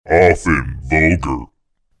often vulgar,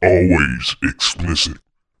 always explicit,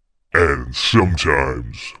 and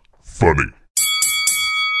sometimes funny.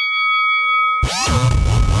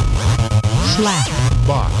 Slap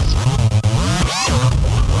Box.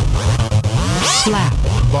 Slap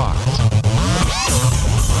Box.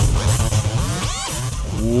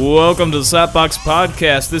 Welcome to the Slapbox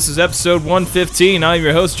Podcast. This is episode 115. I'm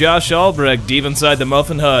your host, Josh Albrecht, deep inside the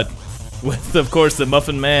Muffin Hut, with, of course, the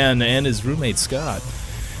Muffin Man and his roommate, Scott.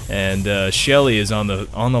 And Shelly is on the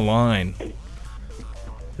line.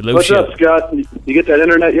 Hello, What's Shelly. up, Scott? You get that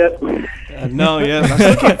internet yet? No, yeah, I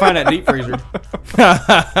still can't find that deep freezer.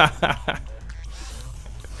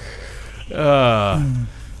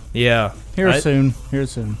 Yeah. Here soon.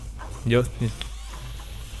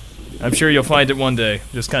 I'm sure you'll find it one day.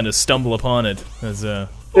 Just kind of stumble upon it as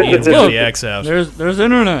Ian's at the Axe House. There's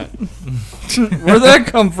internet. Where'd that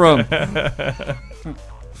come from?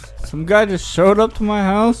 Some guy just showed up to my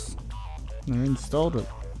house and installed it.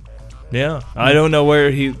 Yeah, I don't know where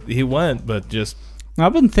he went, but just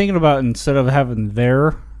I've been thinking about, instead of having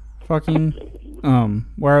their fucking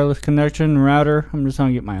wireless connection router, I'm just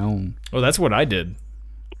gonna get my own. well, that's what I did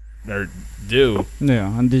or do.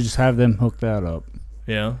 Yeah, and just have them hook that up.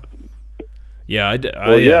 Yeah, yeah, I did.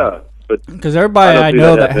 Well, yeah, but Because everybody I I don't do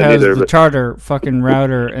know that that has either, the but- charter fucking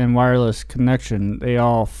router and wireless connection, they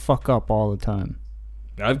all fuck up all the time.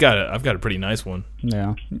 I've got a pretty nice one.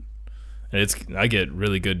 Yeah. And I get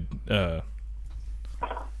really good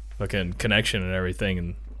fucking connection and everything,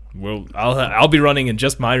 and I'll be running in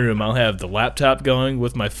just my room. I'll have the laptop going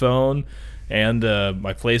with my phone and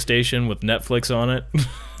my PlayStation with Netflix on it.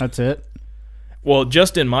 That's it. Well,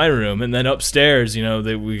 just in my room, and then upstairs, you know,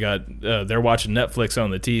 they're watching Netflix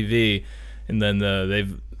on the TV, and then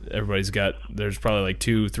there's probably like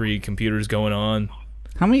 2-3 computers going on.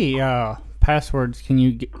 How many passwords can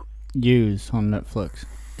you use on Netflix?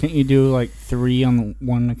 Can't you do like 3 on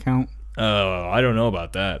one account? I don't know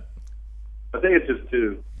about that. I think it's just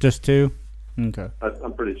two. Just 2? Okay.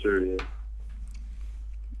 I'm pretty sure, yeah.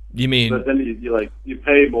 You mean But then you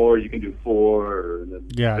pay more, you can do 4, and then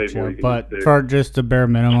you pay more, Gotcha. you can But do 6. for just the bare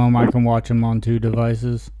minimum, I can watch them on 2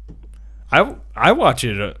 devices. I watch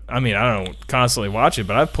it. I mean, I don't constantly watch it,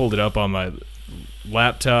 but I've pulled it up on my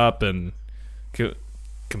laptop and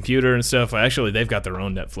computer and stuff. Actually, they've got their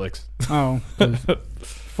own Netflix. Oh. 'Cause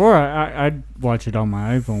before, I'd watch it on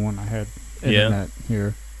my iPhone when I had internet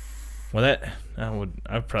here. Well,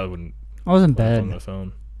 I probably wouldn't I was in watch it on bed. my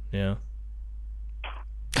phone. Yeah.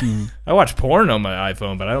 I watch porn on my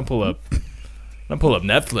iPhone, but I don't pull up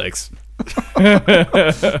Netflix.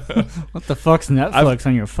 What the fuck's Netflix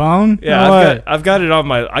on your phone? Yeah, What? I've got it on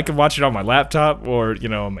I can watch it on my laptop or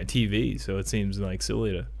on my TV. So it seems like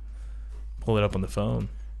silly to pull it up on the phone.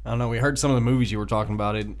 I don't know. We heard some of the movies you were talking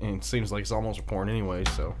about, and it seems like it's almost a porn anyway.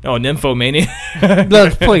 So Oh, Nymphomaniac.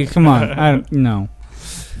 Please, come on. No.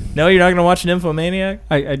 No, you're not gonna watch Nymphomaniac?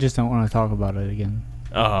 I just don't want to talk about it again.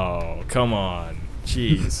 Oh, come on.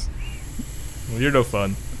 Jeez. Well, you're no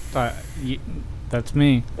fun. That's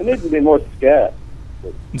me. It needs to be more scat.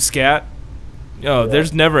 Scat? Oh,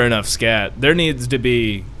 there's never enough scat. There needs to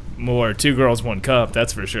be more 2 Girls, 1 Cup,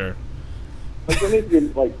 that's for sure. Like, there needs to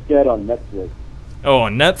be, scat on Netflix. Oh,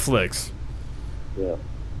 on Netflix. Yeah.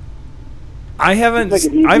 I haven't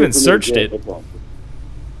Just make it easier for me to searched get it. on.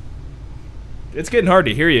 It's getting hard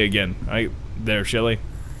to hear you again. There, Shelly.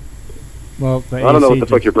 Well, I don't know what the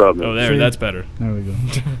fuck your problem Oh, is. there, that's better. There we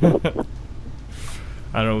go.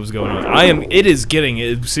 I don't know what's going on. It is getting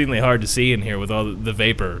exceedingly hard to see in here with all the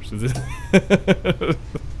vapor.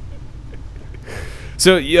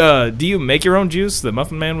 So, do you make your own juice? The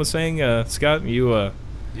Muffin Man was saying, Scott, you,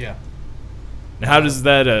 yeah. how does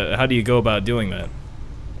that, how do you go about doing that?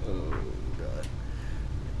 Oh god,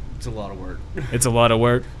 it's a lot of work. It's a lot of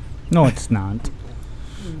work. No, it's not.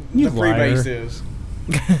 You The liar. freebase is.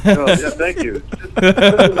 Oh, yeah, thank you.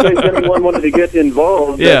 Just in case anyone wanted to get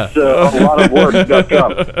involved, Yeah. that's a lot of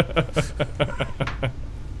work.com.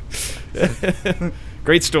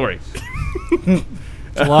 Great story.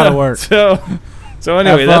 It's a lot of work. So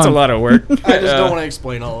anyway, that's a fun. lot of work. I just don't want to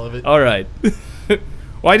explain all of it. All right.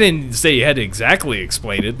 Well, I didn't say you had to exactly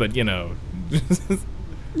explain it, but Yeah, a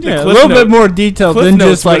Cliff little Note- bit more detailed Cliff than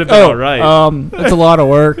Notes just like, would've been all right. it's a lot of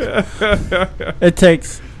work. It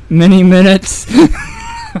takes many minutes.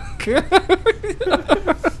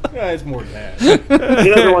 Yeah, it's more than that. He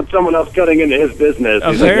doesn't want someone else cutting into his business.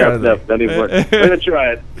 He's like, Apparently. yep, then he's like, we're going to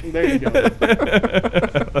try it. There you go.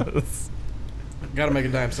 Got to make a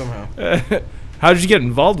dime somehow. How did you get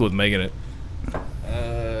involved with making it?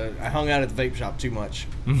 I hung out at the vape shop too much.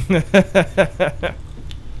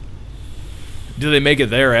 Do they make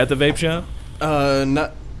it there at the vape shop?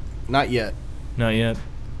 Not Not yet. Not yet.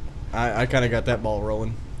 I kind of got that ball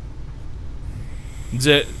rolling.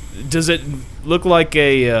 Does it look like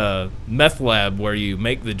a meth lab where you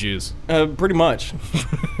make the juice? Pretty much.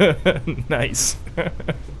 Nice.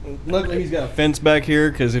 Luckily, he's got a fence back here,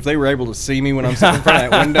 because if they were able to see me when I'm sitting in front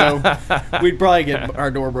of that window, we'd probably get our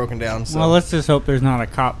door broken down. So. Well, let's just hope there's not a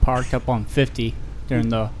cop parked up on 50 during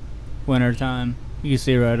the winter time. You can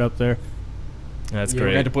see right up there. That's We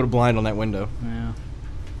great. had to put a blind on that window. Yeah.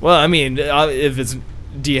 Well, I mean, if it's,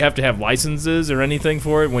 do you have to have licenses or anything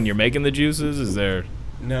for it when you're making the juices? Is there?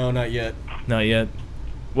 No, not yet. Not yet.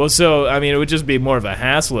 Well, so I mean, it would just be more of a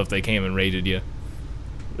hassle if they came and raided you.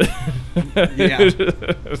 Yeah.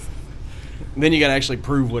 Then you got to actually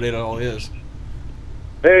prove what it all is.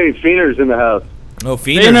 Hey, Feener's in the house. Oh,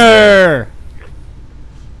 Feener's Dinner!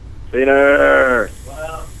 Feener.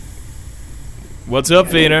 What's up,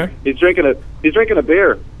 Feener? He's drinking a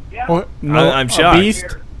beer. What? No, I'm a shocked. beast?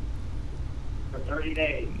 For 30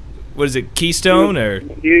 days. What is it, Keystone or?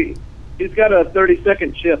 He's got a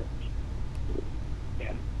 30-second chip.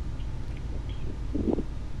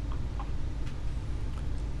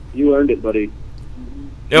 You earned it, buddy.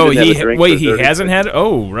 Oh, didn't have a drink wait, for he 30 hasn't had it?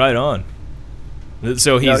 Oh, right on.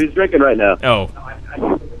 So No, he's drinking right now. oh,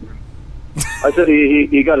 I said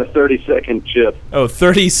he got a 30-second chip. oh,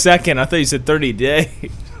 30-second. I thought you said 30 day.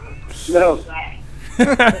 No.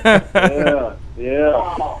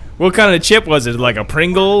 Yeah. What kind of chip was it? Like a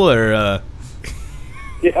Pringle or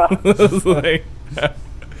Yeah. like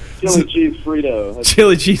Chili cheese Frito.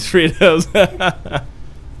 chili cheese Fritos?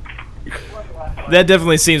 That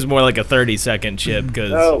definitely seems more like a 30-second chip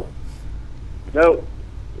because No.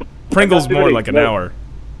 Pringle's Not more really. like an No. hour.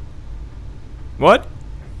 What?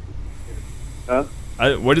 Huh?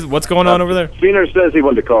 What's going on over there? Feener says he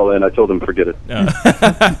wanted to call in. I told him forget it.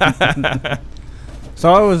 Oh.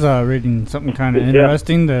 So I was reading something kind of Yeah.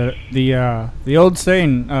 interesting. The old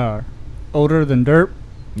saying, older than dirt,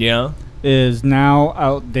 Yeah. is now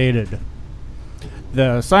outdated.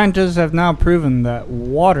 The scientists have now proven that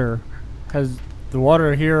the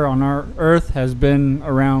water here on our Earth has been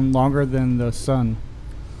around longer than the sun.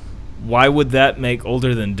 Why would that make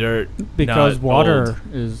older than dirt? Because not water old?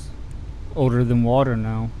 is older than water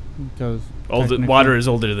now. Because technically- Water is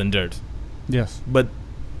older than dirt. Yes. But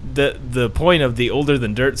the point of the older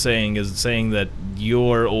than dirt saying is saying that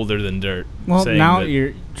you're older than dirt. Well, saying now that-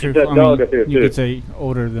 you're. that dog up there, you too. could say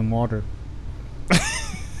older than water.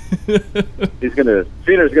 Feener's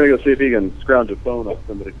gonna go see if he can scrounge a phone off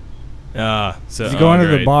somebody. So Is he going to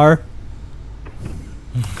the great. bar?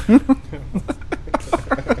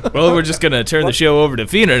 Well, we're just gonna turn the show over to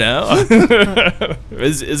Feener now.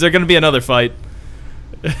 Is there gonna be another fight?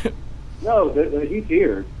 No, he's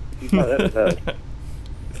here. He's not at his house.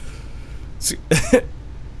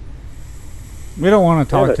 We don't want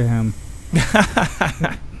to Damn talk it. to him.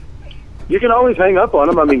 You can always hang up on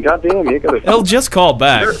him. I mean, goddamn, you ain't gotta. He'll just call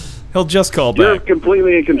back. He'll just call You're back.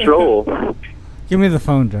 completely in control. Give me the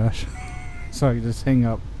phone, Josh. So I can just hang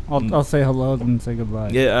up. I'll say hello then say goodbye.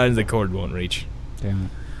 Yeah, the cord won't reach. Damn it.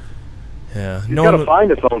 Yeah, You gotta find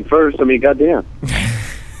a phone first. I mean, goddamn.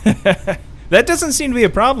 That doesn't seem to be a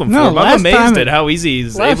problem No, for him. I'm last amazed time- at how easy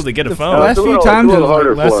he's able to get a the phone. last It's a few little- times it's a it little was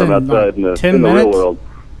harder like less for him than outside in the 10 in the real minutes. world.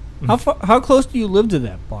 How close do you live to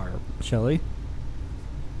that bar, Shelly?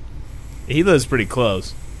 He lives pretty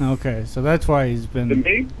close Okay, so that's why he's To been.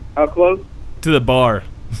 me? How close? to the bar.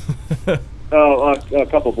 Oh, a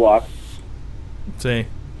couple blocks. See,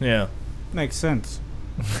 yeah. Makes sense.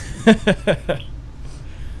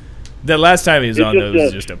 The last time he was It's on, it was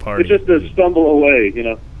just just a party. It's just a stumble away, you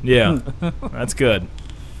know, Yeah, that's good.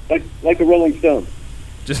 like the Rolling Stones.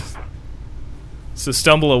 Just so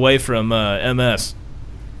stumble away from MS.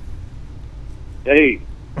 Hey,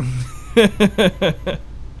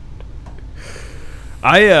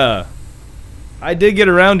 I did get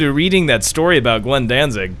around to reading that story about Glenn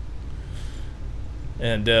Danzig,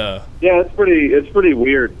 and yeah, it's pretty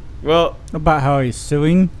weird. well, About how he's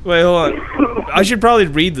suing. wait, hold on. I should probably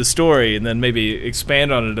read the story and then maybe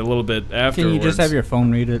expand on it a little bit afterwards. Can you just have your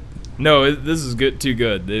phone read it? No, this is good. Too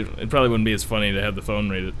good. It probably wouldn't be as funny to have the phone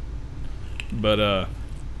read it. But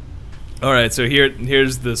all right. So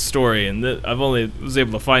here's the story, and I've only was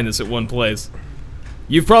able to find this at one place.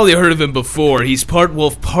 You've probably heard of him before. He's part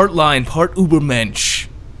wolf, part lion, part Ubermensch.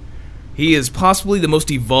 He is possibly the most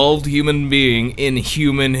evolved human being in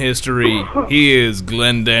human history. He is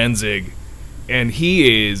Glenn Danzig, and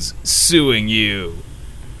he is suing you.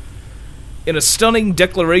 In a stunning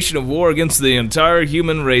declaration of war against the entire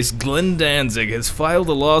human race, Glenn Danzig has filed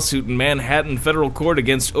a lawsuit in Manhattan federal court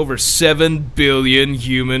against over 7 billion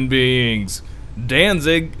human beings.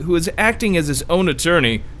 Danzig, who is acting as his own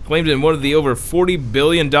attorney, claimed in one of the over 40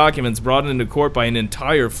 billion documents brought into court by an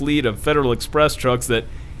entire fleet of Federal Express trucks that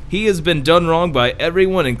he has been done wrong by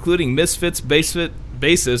everyone, including Misfits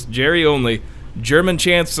bassist Jerry Only, German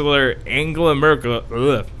Chancellor Angela Merkel,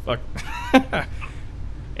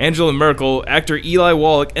 Angela Merkel, actor Eli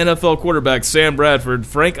Wallach, NFL quarterback Sam Bradford,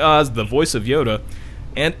 Frank Oz, the voice of Yoda,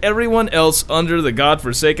 and everyone else under the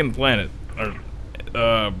godforsaken planet.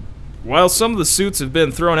 While some of the suits have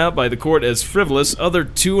been thrown out by the court as frivolous, other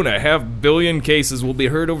 2.5 billion cases will be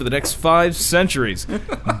heard over the next 5 centuries.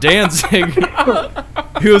 Danzig,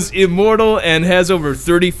 who is immortal and has over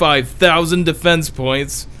 35,000 defense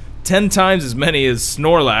points, 10 times as many as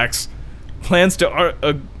Snorlax, plans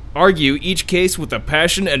to argue each case with the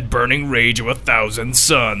passion and burning rage of 1,000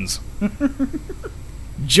 suns.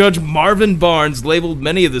 Judge Marvin Barnes labeled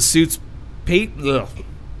many of the suits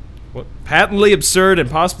patently absurd and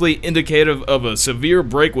possibly indicative of a severe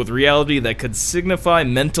break with reality that could signify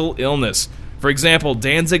mental illness. For example,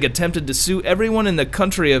 Danzig attempted to sue everyone in the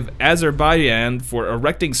country of Azerbaijan for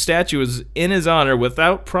erecting statues in his honor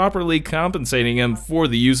without properly compensating him for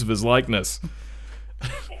the use of his likeness.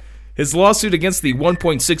 His lawsuit against the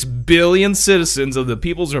 1.6 billion citizens of the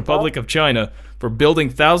People's Republic of China for building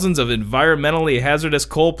thousands of environmentally hazardous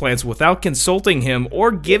coal plants without consulting him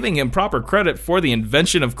or giving him proper credit for the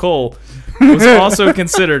invention of coal was also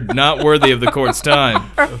considered not worthy of the court's time.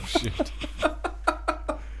 Oh, shit.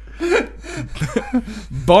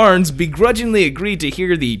 Barnes begrudgingly agreed to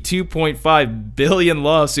hear the 2.5 billion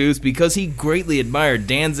lawsuits because he greatly admired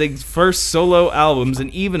Danzig's first solo albums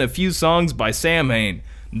and even a few songs by Sam Hain.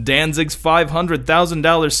 Danzig's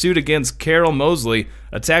 $500,000 suit against Carol Mosley,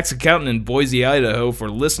 a tax accountant in Boise, Idaho, for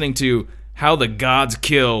listening to How the Gods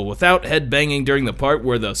Kill without headbanging during the part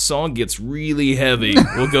where the song gets really heavy,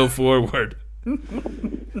 will go forward.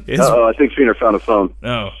 I think Feener found a phone. Oh,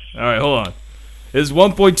 all right, hold on. His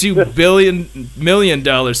 $1.2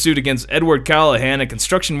 million suit against Edward Callahan, a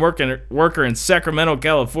construction worker in Sacramento,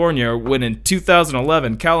 California, when in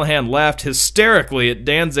 2011 Callahan laughed hysterically at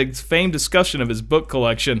Danzig's famed discussion of his book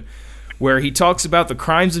collection, where he talks about the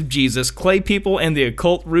crimes of Jesus, clay people, and the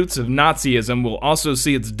occult roots of Nazism, will also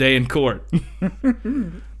see its day in court.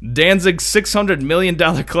 Danzig's $600 million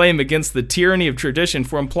claim against the tyranny of tradition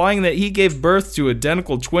for implying that he gave birth to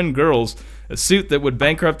identical twin girls, a suit that would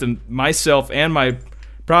bankrupt myself and my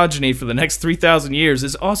progeny for the next 3,000 years,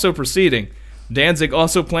 is also proceeding. Danzig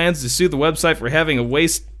also plans to sue the website for having to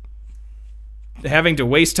waste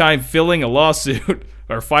time filing a lawsuit.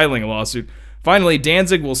 Finally,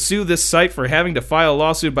 Danzig will sue this site for having to file a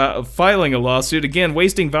lawsuit about filing a lawsuit, again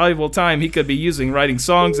wasting valuable time he could be using writing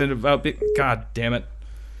songs and about God damn it.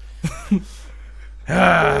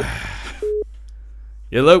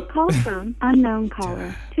 Hello? Call from unknown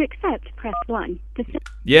caller. To accept, press 1.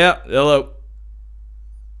 Yeah, hello.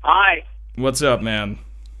 Hi. What's up, man?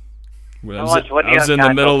 I What do you was in got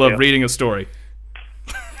the middle to of reading a story.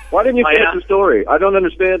 Why didn't you finish the story? I don't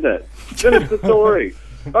understand that. Finish the story.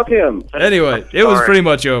 Fuck him. Anyway, it was pretty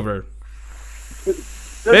much over.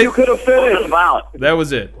 You could have What was it finished. about? That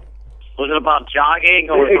was it. Was it about jogging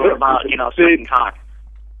or was it about, sucking cock?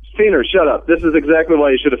 Feener, shut up. This is exactly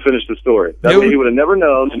why you should have finished the story. That way he would have never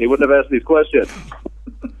known, and he wouldn't have asked these questions.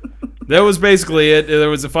 That was basically it. There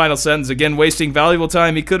was a final sentence. Again, wasting valuable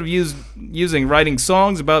time he could have used using writing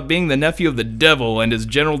songs about being the nephew of the devil and his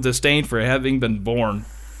general disdain for having been born.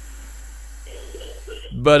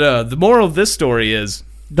 But the moral of this story is...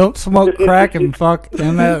 Don't smoke crack and fuck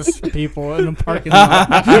MS people in a parking lot.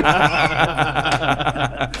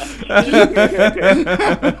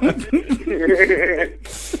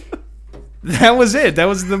 That was it. That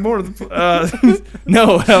was the moral.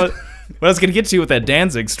 No, what I was going to get to with that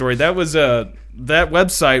Danzig story, that was that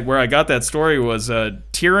website where I got that story was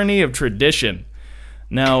Tyranny of Tradition.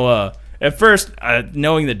 Now, at first,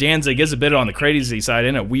 knowing that Danzig is a bit on the crazy side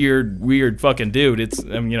and a weird fucking dude, it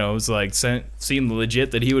was like seemed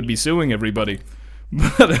legit that he would be suing everybody.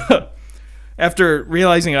 But after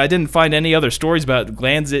realizing I didn't find any other stories about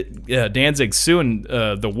Danzig suing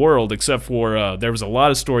the world, except for there was a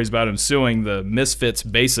lot of stories about him suing the Misfits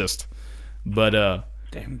bassist. But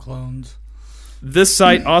Damn clones. This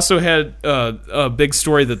site also had a big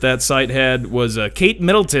story that site had was Kate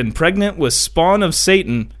Middleton pregnant with spawn of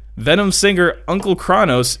Satan. Venom singer Uncle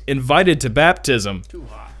Kronos invited to baptism. Too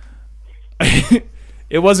hot.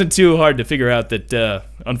 It wasn't too hard to figure out that,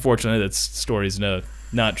 unfortunately, that story's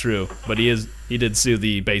not true. But he did sue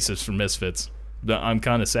the bassist from Misfits. I'm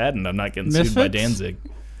kind of saddened I'm not getting sued by Danzig.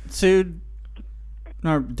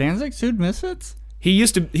 Danzig sued Misfits? He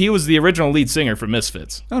was the original lead singer for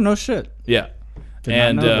Misfits. Oh, no shit. Yeah. Did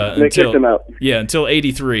not know that. They kicked him out. Yeah, until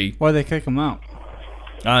 83. Why'd they kick him out?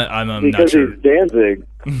 I'm not because sure. he's Danzig.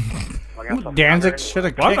 Danzig should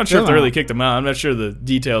have. Well, I'm not sure if they really kicked him out. I'm not sure the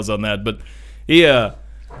details on that, but he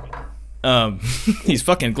he's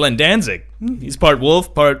fucking Glenn Danzig. He's part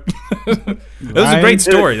wolf, part. It was a great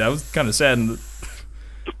story. That was kind of sad.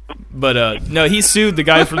 But no, he sued the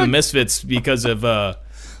guy from the Misfits because of.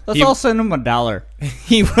 Let's all send him $1.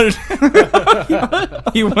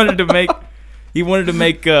 He wanted to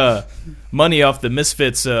make money off the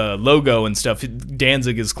Misfits logo and stuff.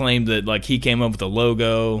 Danzig has claimed that like he came up with the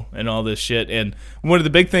logo and all this shit. And one of the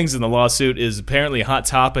big things in the lawsuit is apparently Hot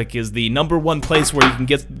Topic is the #1 place where you can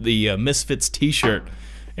get the Misfits T-shirt.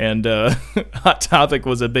 And Hot Topic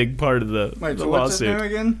was a big part of the What's lawsuit. his name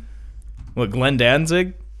again? What, Glenn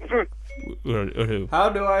Danzig? or who? How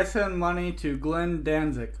do I send money to Glenn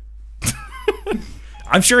Danzig?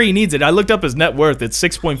 I'm sure he needs it. I looked up his net worth. It's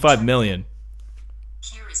 $6.5 million.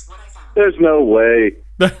 There's no way.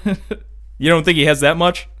 You don't think he has that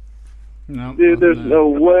much? No, Dude, there's no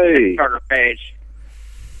way. Carter Page.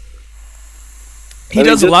 He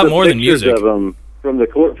does a just lot the more than pictures music. Of him from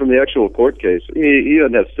the actual court case. He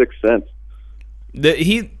doesn't have 6 cents.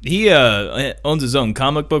 He owns his own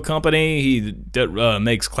comic book company. He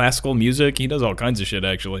makes classical music. He does all kinds of shit,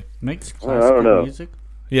 actually. Makes I don't classical know. music.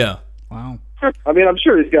 Yeah. Wow. I mean, I'm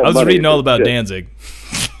sure he's got. I was money reading all for about shit. Danzig.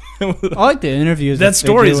 I like the interviews. That they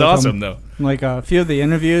story do is with awesome, him. though. Like a few of the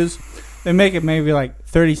interviews, they make it maybe like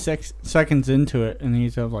 36 seconds into it, and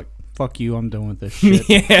he's like, "Fuck you, I'm done with this shit."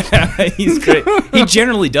 Yeah, he's great. He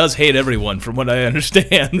generally does hate everyone, from what I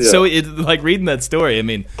understand. Yeah. So, it, like reading that story, I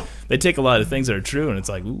mean, they take a lot of things that are true, and it's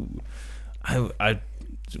like, ooh, I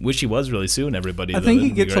wish he was really suing everybody. I though. think he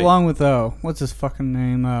That'd be gets great. along with what's his fucking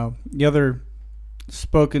name? The other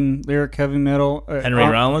spoken lyric heavy metal Henry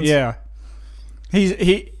Rollins? Yeah,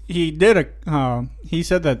 he did a he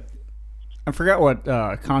said that I forgot what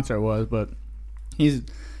concert it was, but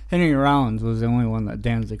Henry Rollins was the only one that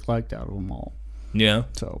Danzig liked out of them all. Yeah.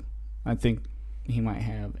 So I think he might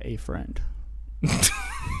have a friend. That's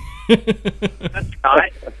Scott.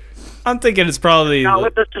 I'm thinking it's probably Scott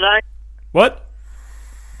with us tonight? what?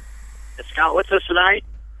 Is Scott with us tonight?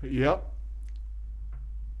 Yep.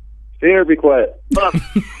 Here, be quiet. Look,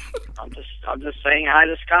 I'm just saying hi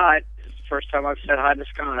to Scott. It's the first time I've said hi to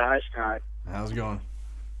Scott. Hi, Scott. How's it going?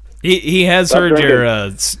 He has Stop heard your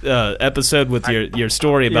drinking. episode with your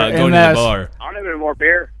story about Yeah, going to the MS. bar. I don't have any more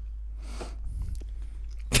beer.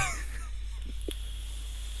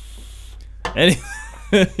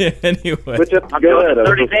 Anyway, But just, I'm go doing ahead. a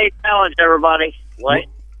 30-day challenge, everybody. What?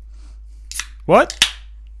 what?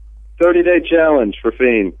 30-day challenge for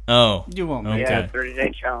Fiend. Oh, You won't. okay. Yeah,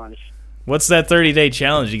 30-day challenge. What's that 30-day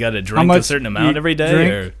challenge? You got to drink a much certain you amount every day,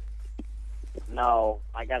 drink? or No,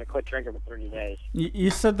 I got to quit drinking for 30 days. You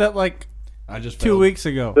said that like I just 2 weeks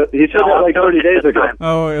ago. But he said No, that I'm like doing 30 it days this ago. time.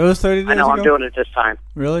 Oh, it was 30 days I know, ago? I'm doing it this time.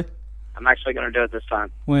 Really? I'm actually going to do it this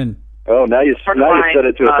time. When? Oh, now you Friend of mine, said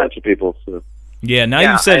it to a uh, bunch of people. So. yeah. Now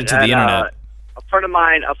Yeah, you've said it to and, the internet. A friend of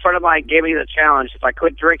mine gave me the challenge. If I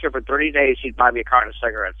quit drinking for 30 days, he'd buy me a carton of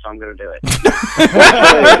cigarettes. So I'm going to do it.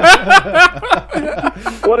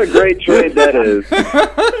 What a great trade that is.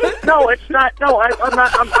 No, it's not. No, I'm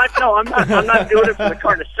not. I'm not doing it for the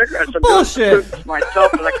carton of cigarettes. I'm Bullshit. doing it to prove to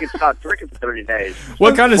myself that I can stop drinking for 30 days.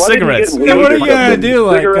 What kind of Why didn't you cigarettes? get Yeah, what are weed you or gonna something? do?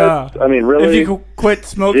 Like, Cigarettes? I mean, really? If you quit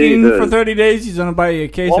smoking Jesus. for 30 days, he's gonna buy you a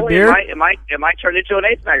case Well, of beer. it might turn into an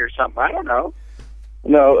eighth bag or something. I don't know.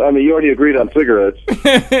 No, I mean, you already agreed on cigarettes.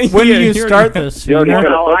 When do you start this? You already Fiender?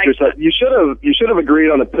 kind of No, fucked yourself. You should have agreed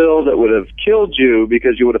on a pill that would have killed you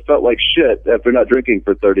because you would have felt like shit after not drinking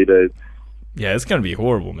for 30 days. Yeah, it's gonna be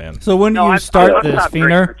horrible, man. So when do No, you I start this, stopped drinking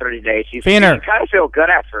for Feener? 30 days. You Feener. kind of feel good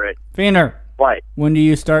after it. Feener, What? when do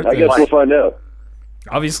you start I this? guess we'll find out.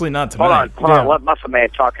 Obviously not Hold on, tonight. hold on. Let Muffin Man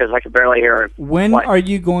talk because I can barely hear him. When What? are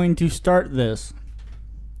you going to start this?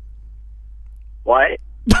 What?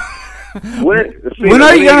 When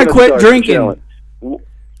are you gonna quit start the drinking? challenge?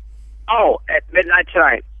 Oh, at midnight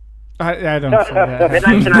tonight. I don't say that.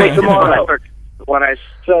 Midnight tonight. Tomorrow. When I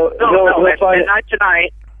So no, he'll at find midnight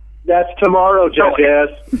tonight. That's tomorrow, No, jackass.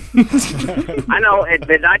 I know at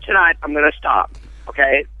midnight tonight I'm gonna stop.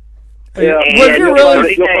 Okay. Yeah, And What if you're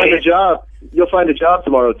really- you'll find a job. You'll find a job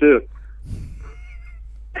tomorrow too.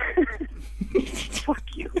 Fuck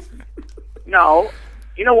you. No.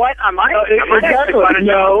 You know what? I might. I might exactly. actually find a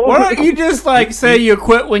No. job. Why don't you just like say you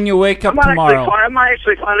quit when you wake up I tomorrow? might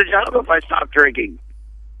actually find a job if I stop drinking.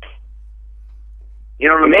 You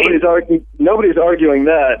know what I mean? Nobody's arguing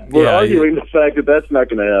that. We're Yeah, arguing the fact that that's not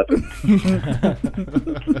going to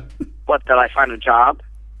happen. What? Did I find a job?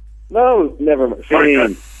 No, never mind.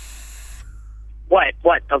 Fiend. What?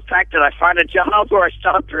 The fact that I find a job or I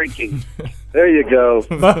stop drinking? There you go.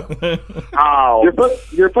 Oh, You're putting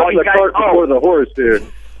you the guys- cart before the horse here.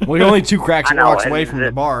 Well, you're only 2 cracks I and know, walks and away from the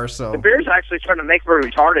the- bar, so. the beer's actually starting to make me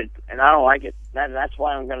retarded, and I don't like it. That's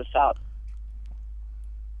why I'm going to stop.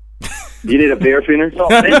 You need a beer, Feener? So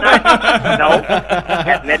midnight, no,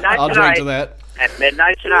 at midnight I'll tonight. drink to that. At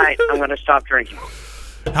midnight tonight, I'm going to stop drinking.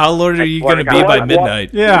 How late are you swear going to to be God. by What?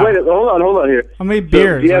 midnight? Yeah. Wait, hold on here. How many So,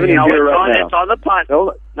 beers? do you have any are beer it's, right on, now? it's on the pod. Hold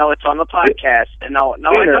on. No, it's on the podcast. And no, I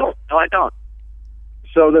Peter. don't. No, I don't.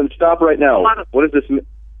 So then stop right now. Hold on. What is this?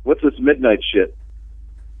 What's this midnight shit?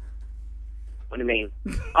 What do you mean?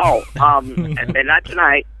 Oh, at midnight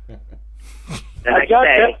tonight. The I next got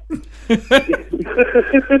day.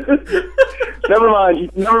 Never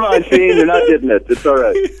mind, Fiend. You're not getting it. It's all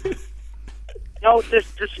right. No,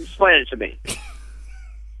 just explain it to me.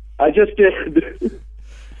 I just did.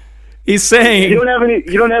 He's saying You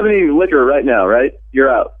don't have any liquor right now, right? You're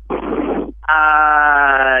out.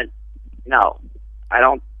 No, I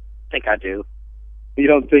don't think I do. You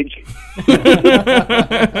don't think?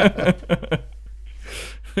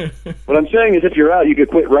 What I'm saying is, if you're out, you could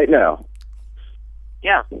quit right now.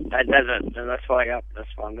 Yeah, that's what I got. That's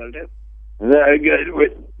what I'm going to do. Very good.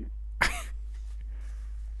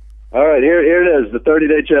 All right, here it is, the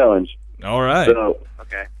 30-day challenge. all right. So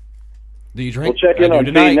Okay. Do you we'll drink? check in I on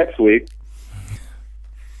do Fiend tonight. next week.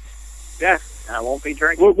 Yeah, I won't be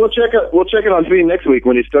drinking. We'll check in on Fiend next week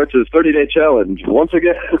when he starts his 30-day challenge once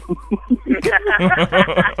again.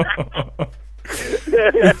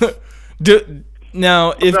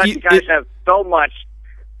 Now, You guys have so much.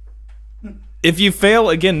 if you fail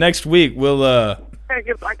again next week, we'll I gotta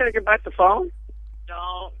get back the phone.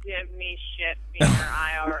 Don't give me shit, Peter.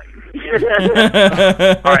 I already.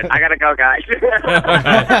 All right, I gotta go, guys.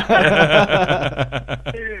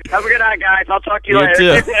 Have a good night, guys. I'll talk to you You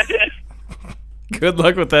later. too. Good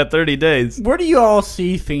luck with that 30 days. Where do you all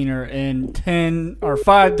see Feener in 10 or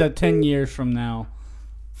 5 to 10 years from now?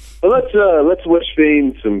 Well, let's wish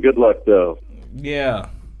Fiend some good luck, though. Yeah.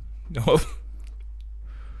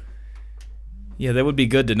 Yeah, that would be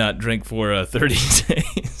good to not drink for 30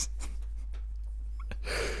 days.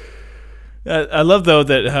 I love though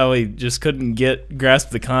that how he just couldn't grasp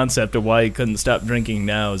the concept of why he couldn't stop drinking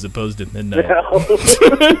now as opposed to midnight.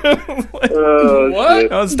 Oh, What?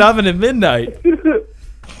 shit. I was stopping at midnight.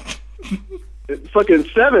 It's fucking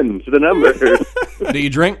 7's the number. Do you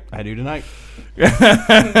drink? I do tonight.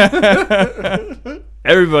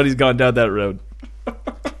 Everybody's gone down that road.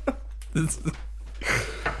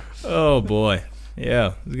 Oh boy, yeah,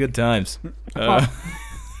 it was good times.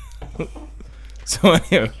 So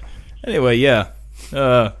anyway, yeah,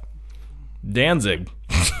 Danzig.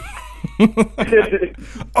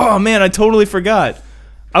 Oh man, I totally forgot.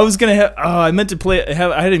 I was gonna have. I meant to play. I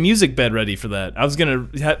had a music bed ready for that. I was gonna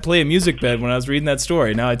play a music bed when I was reading that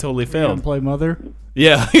story. Now I totally You failed. gonna play Mother?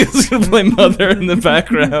 Yeah, I was gonna play Mother in the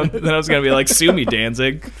background. Then I was gonna be like, "Sue me,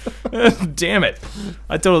 Danzig." Damn it!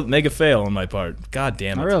 I totally make a fail on my part. God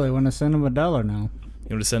damn it! I really want to send him $1 now. You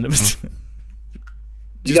want to send him?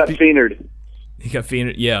 You got Fienerd. He got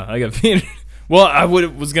fiended. Yeah, I got fiended. Well, I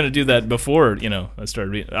was gonna do that before I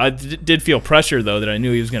started reading. I did feel pressure though that I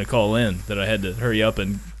knew he was gonna call in, that I had to hurry up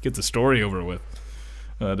and get the story over with.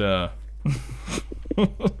 But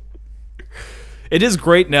it is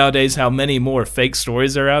great nowadays how many more fake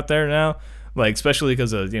stories are out there now. Like especially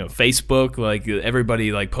because of Facebook, like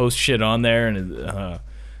everybody like posts shit on there, and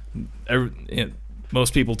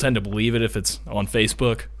most people tend to believe it if it's on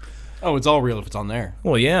Facebook. Oh, it's all real if it's on there.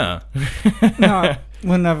 Well, yeah. No,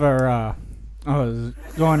 whenever I was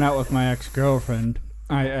going out with my ex-girlfriend,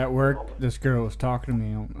 at work, this girl was talking to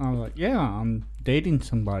me. I was like, yeah, I'm dating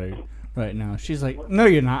somebody right now. She's like, no,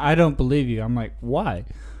 you're not. I don't believe you. I'm like, why?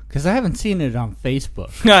 Because I haven't seen it on Facebook.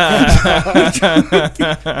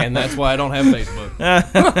 And that's why I don't have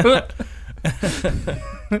Facebook.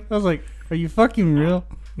 I was like, are you fucking real?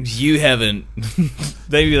 You haven't.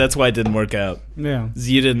 Maybe that's why it didn't work out. Yeah.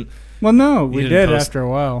 You didn't. Well, no, we didn't did post- after a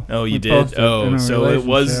while. Oh, you We did. posted in Oh, a so it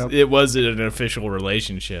relationship. was an official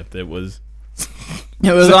relationship. It was.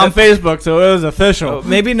 It was on Facebook, so it was official. Oh,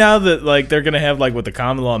 maybe now that like they're gonna have like with the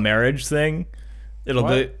common law marriage thing, it'll be.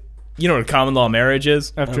 What? You know what a common law marriage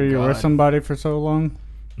is? After Oh, you're with God. somebody for so long.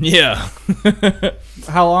 Yeah.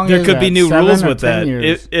 How long There is could be that? new 7 rules or with 10 that.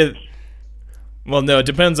 years? Well, no, it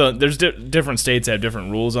depends on. There's different states have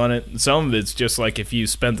different rules on it. Some of it's just like if you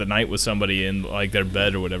spent the night with somebody in like their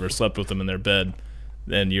bed or whatever, slept with them in their bed,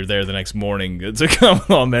 then you're there the next morning. It's a common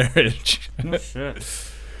law marriage. Oh, shit.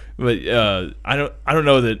 But I don't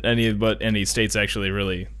know that any states actually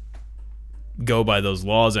really go by those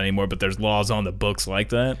laws anymore. But there's laws on the books like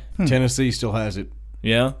that. Tennessee still has it.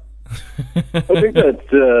 Yeah. I think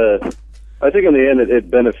that I think in the end it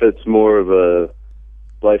benefits more of a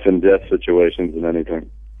life and death situations than anything.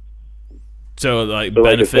 So, like, So,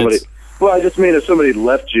 like, if benefits. well, I just mean if somebody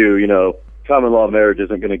left you, common law marriage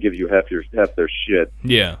isn't going to give you half their shit.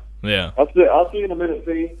 Yeah. I'll see you in a minute,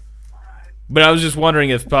 see? But I was just wondering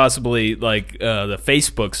if possibly, like, the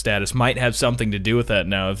Facebook status might have something to do with that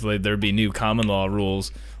now. If like, there'd be new common law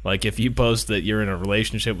rules, like if you post that you're in a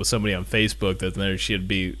relationship with somebody on Facebook, that there should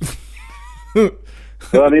be.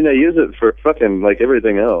 Well, I mean, they use it for fucking like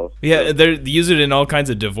everything else. Yeah, they use it in all kinds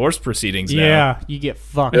of divorce proceedings now. Yeah, you get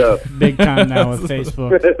fucked Yeah. big time now with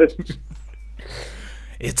Facebook.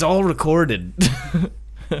 It's all recorded.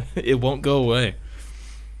 It won't go away.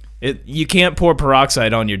 You can't pour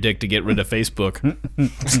peroxide on your dick to get rid of Facebook.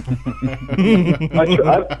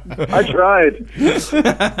 I tried.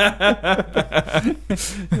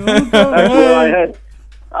 Actually,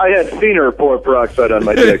 I had Feener pour peroxide on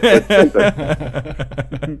my dick.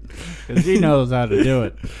 Because he knows how to do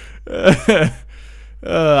it.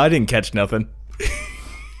 I didn't catch nothing.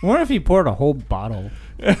 I wonder if he poured a whole bottle.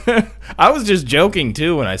 I was just joking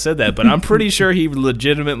too when I said that, but I'm pretty sure he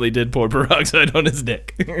legitimately did pour peroxide on his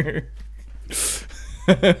dick. Because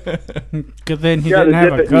then he You got to didn't have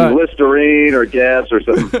dip a it cut. in Listerine or gas or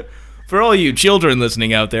something. For all you children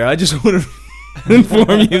listening out there, I just want to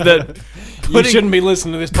inform you that You shouldn't be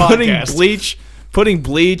listening to this podcast. putting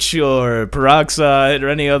bleach or peroxide or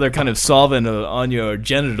any other kind of solvent on your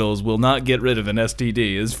genitals will not get rid of an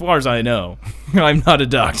STD, as far as I know. I'm not a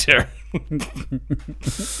doctor.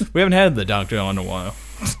 We haven't had the doctor on in a while.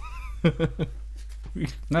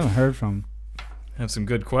 Never heard from him. Have some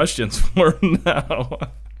good questions for him now.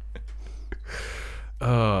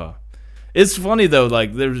 It's funny though,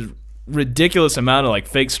 like there's ridiculous amount of like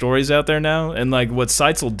fake stories out there now, and like what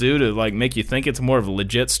sites will do to like make you think it's more of a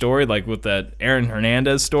legit story, like with that Aaron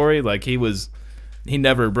Hernandez story. Like he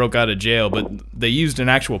never broke out of jail, but they used an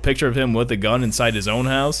actual picture of him with a gun inside his own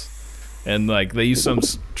house, and like they used some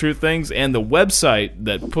true things. And the website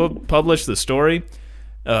that published the story,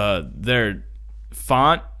 their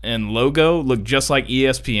font and logo look just like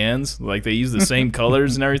ESPN's. Like they use the same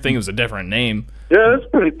colors and everything. It was a different name. Yeah, that's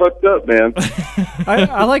pretty fucked up, man.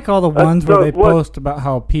 I like all the ones where so they what- post about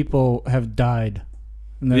how people have died.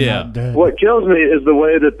 And they're Yeah. not dead. What kills me is the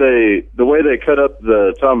way they cut up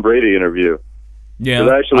the Tom Brady interview. Yeah,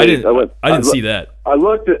 'Cause actually, I didn't I see that. I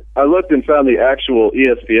looked and found the actual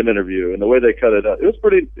ESPN interview, and the way they cut it up, it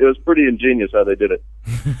was pretty ingenious how they did it.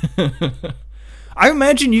 I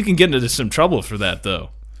imagine you can get into some trouble for that though,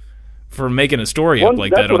 for making a story up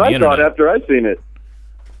like that's that on what the I thought internet. after I seen it.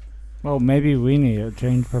 Well, maybe we need to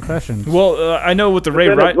change professions. Well, I know with the Ray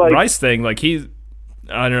then it's like- Rice thing, like I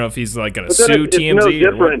don't know if he's like going to But then sue it's TMZ no or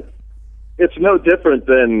different. what. It's no different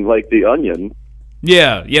than like the Onion.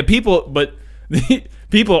 Yeah,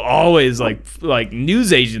 people always like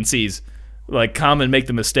news agencies like come and make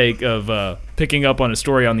the mistake of picking up on a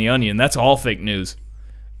story on the Onion. That's all fake news.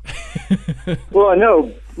 Well, I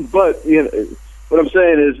know, but what I'm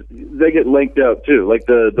saying is they get linked out too, like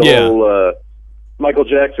the Yeah. whole Michael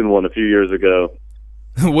Jackson one a few years ago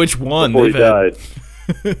Which one? before he They've had- died.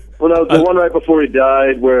 Well, no, the one right before he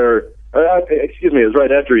died, where excuse me, it was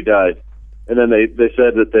right after he died, and then they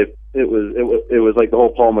said that it was like the whole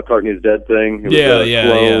Paul McCartney's dead thing. It was a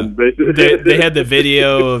clone, basically. They had the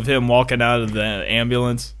video of him walking out of the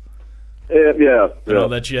ambulance yeah. and all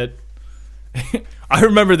that shit. I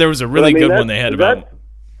remember there was a really good one they had about.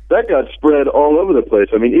 That got spread all over the place.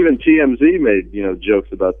 I mean, even TMZ made jokes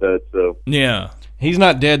about that. So Yeah, He's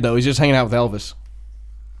not dead though. He's just hanging out with Elvis.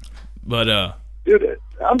 but dude,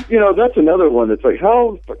 that's another one that's like,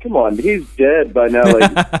 how? Come on, he's dead by now.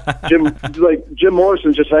 Like Jim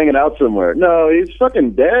Morrison's just hanging out somewhere. No, he's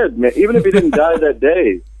fucking dead, man. Even if he didn't die that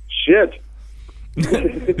day, shit.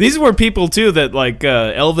 these were people too that like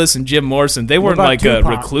Elvis and Jim Morrison. They weren't about like Tupac?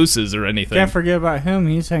 recluses or anything. Can't forget about him.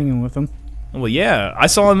 He's hanging with them. Well, yeah, I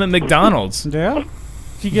saw him at McDonald's. Yeah?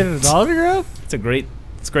 Did you get his autograph? It's a great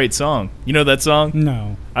song. You know that song?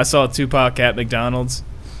 No. I saw Tupac at McDonald's.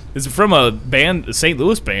 It's from a band, a St.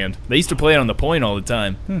 Louis band. They used to play it on the Point all the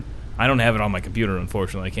time. I don't have it on my computer,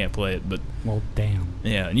 unfortunately. I can't play it, but Well, damn.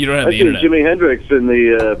 yeah, and you don't have I the seen internet. Jimi Hendrix in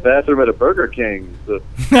the bathroom at a Burger King. So.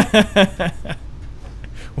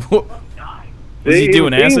 Was he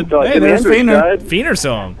doing acid? Hey, there's Feener. Feener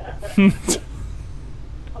song.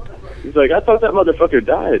 He's like, I thought that motherfucker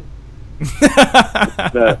died.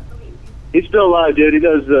 Nah. He's still alive, dude. He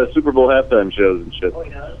does Super Bowl halftime shows and shit.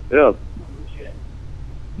 Yeah.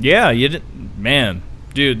 Yeah, you did, man,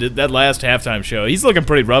 dude. That last halftime show, he's looking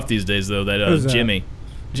pretty rough these days, though. That Who's that? Jimi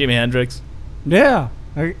Hendrix. Yeah.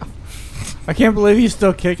 I can't believe he's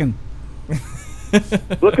still kicking.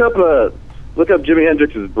 Look up Look up Jimi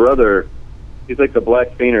Hendrix's brother. He's like the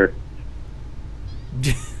Black Fiender.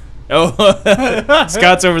 Oh,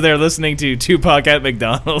 Scott's over there listening to Tupac at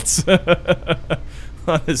McDonald's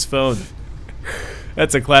on his phone.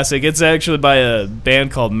 That's a classic. It's actually by a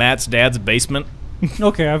band called Matt's Dad's Basement.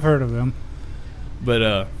 Okay, I've heard of them. But,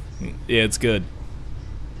 yeah, it's good.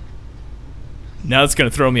 Now it's going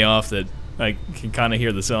to throw me off that I can kind of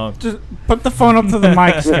hear the song. Just put the phone up to the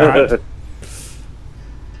mic, Scott.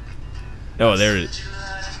 Oh, there it is.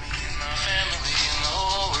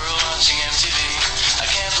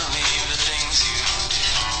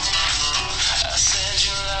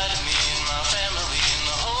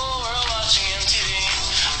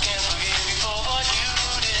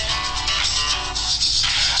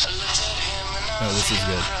 Oh, this is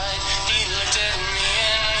good.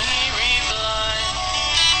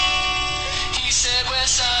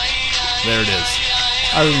 There it is.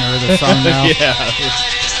 I remember the song now. Yeah.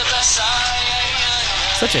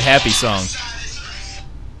 Such a happy song.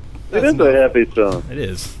 It is a happy song. It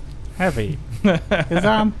is. Happy. Because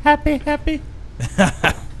I'm happy.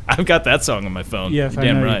 I've got that song on my phone. Yes, You're I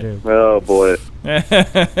damn know right. you do. Oh, boy.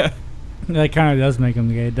 That kind of does make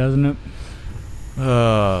him gay, doesn't it?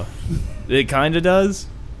 It kind of does.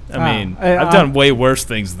 I mean, I- I've done way worse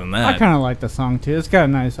things than that. I kind of like the song, too. It's got a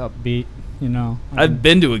nice upbeat, you know. I've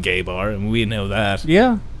been to a gay bar, and we know that.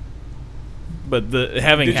 Yeah. But the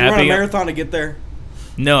having Did you run a happy... marathon to get there?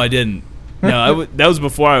 No, I didn't. No, that was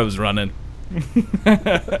before I was running.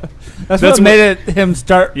 That's what made it him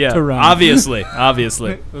start Yeah, to run. obviously.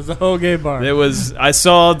 It was a whole gay bar. It was. I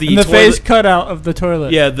saw the and the toilet, face cut out of the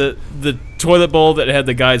toilet. Yeah, the toilet bowl that had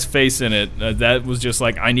the guy's face in it. That was just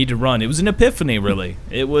like, I need to run. It was an epiphany, really.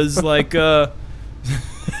 It was like it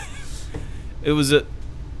was a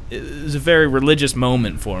very religious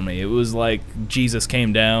moment for me. It was like Jesus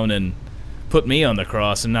came down and put me on the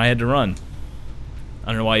cross, and I had to run. I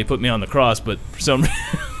don't know why he put me on the cross, but for some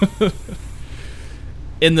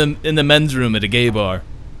in the men's room at a gay bar.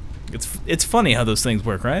 It's funny how those things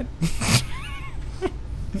work, right?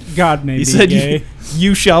 God made He me said, gay.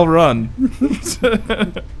 you shall run.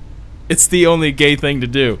 It's the only gay thing to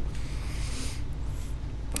do.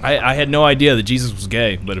 I had no idea that Jesus was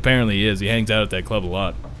gay, but apparently he is. He hangs out at that club a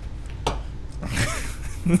lot.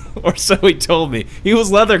 Or so he told me. He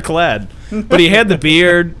was leather clad, but he had the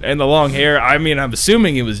beard and the long hair. I mean, I'm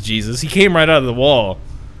assuming it was Jesus. He came right out of the wall.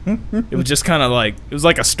 It was just kind of like, it was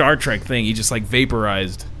like a Star Trek thing. He just like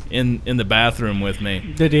vaporized in the bathroom with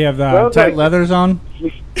me. Did he have the Sounds tight like- leathers on?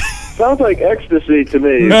 Sounds like ecstasy to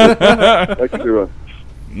me. Extra.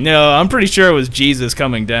 No, I'm pretty sure it was Jesus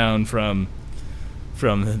coming down from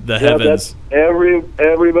the Yeah, heavens. that's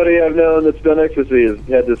everybody I've known that's done ecstasy has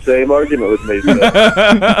had the same argument with me.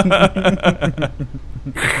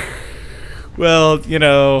 Well, you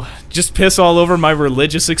know, just piss all over my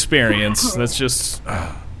religious experience. That's just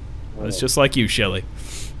like you, Shelley.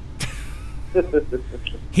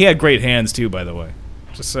 He had great hands too, by the way.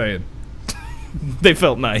 Just saying. They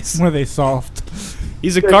felt nice. Were they soft?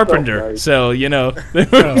 He's a They felt carpenter, nice. so you know.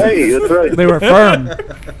 Hey, that's right. They were firm.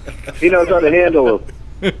 He knows how to handle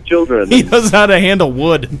children. He knows how to handle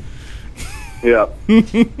wood. Yeah.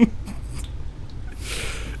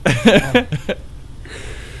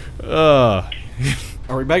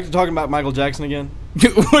 Are we back to talking about Michael Jackson again?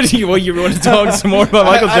 What do you want to talk some more about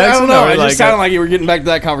Michael Jackson? I don't know. Or It just sounded like you were getting back to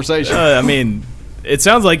that conversation. I mean, it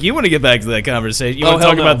sounds like you want to get back to that conversation. You Oh, want to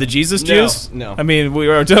hell talk no. about the Jesus No, juice? no. I mean, we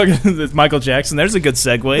were talking with Michael Jackson. There's a good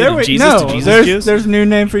segue. There to we- Jesus no, to Jesus there's, juice. There's a new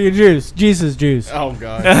name for your juice. Jesus juice. Oh,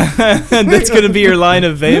 God. That's going to be your line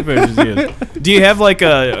of vapors. Do you have like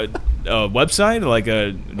a website? Like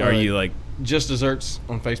are you like Just Desserts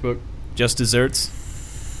on Facebook. Just Desserts?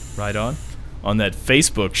 Right on that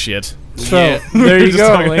Facebook shit. So, Yeah. there you Just go,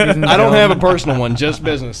 talking- ladies and I don't have a gentlemen. personal one, just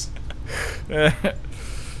business.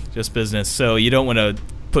 Just business. So you don't want to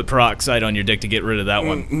put peroxide on your dick to get rid of that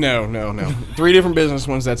one. No. 3 different business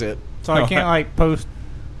ones, that's it. So I can't, like, post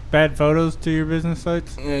bad photos to your business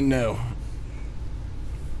sites? No.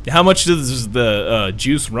 How much does the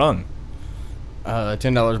juice run?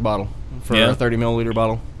 $10 a bottle for Yeah. a 30 milliliter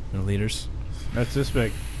bottle. Milliliters. That's this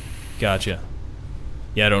big. Gotcha.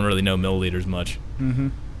 Yeah, I don't really know milliliters much. Mm-hmm.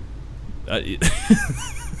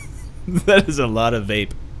 That is a lot of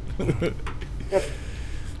vape.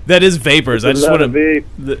 That is vapors. I It's just not want a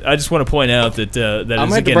to. I just want to point out that that I'm going is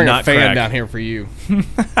to have to again bring a not fan crack. down here for you.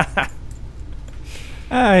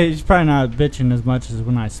 He's probably not bitching as much as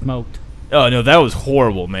when I smoked. Oh no, that was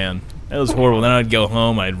horrible, man. That was horrible. Then I'd go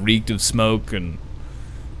home. I'd reeked of smoke, and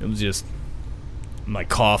it was just I'm like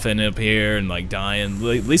coughing up here and like dying.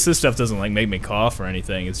 Like, at least this stuff doesn't like make me cough or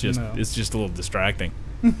anything. It's just No. it's just a little distracting.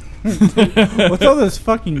 What's all this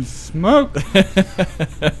fucking smoke?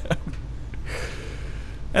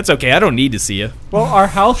 That's okay. I don't need to see you. Well, our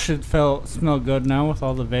house should smell good now with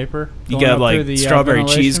all the vapor. You going got up like through the, strawberry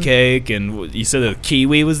ventilation. cheesecake, and you said the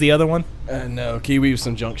kiwi was the other one. No, kiwi was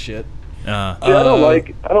some junk shit. Yeah, I don't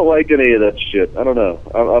like any of that shit. I don't know.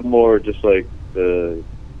 I'm more just like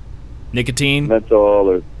Nicotine. menthol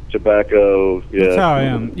or tobacco. Yeah. That's how I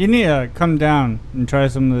am. You need to come down and try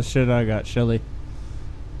some of the shit I got, Shelly.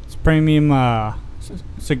 It's premium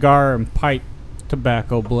cigar and pipe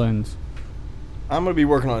tobacco blends. I'm gonna be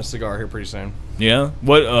working on a cigar here pretty soon. Yeah.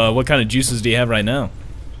 What kind of juices do you have right now?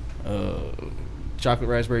 Chocolate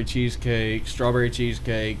raspberry cheesecake, strawberry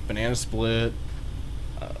cheesecake, banana split,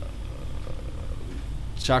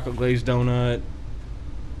 chocolate glazed donut.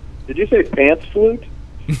 Did you say pants flute?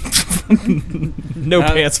 No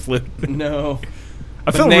pants flip. No.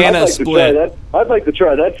 I feel Banana I'd like to try split. that. I'd like to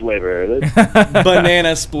try that flavor.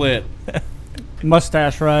 Banana split.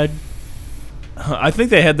 Mustache ride. I think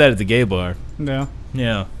they had that at the gay bar. Yeah.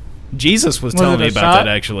 Yeah. Jesus was Was telling it me a about shot? that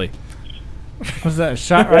actually. Was that a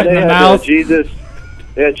shot Yeah, right in they the had, mouth?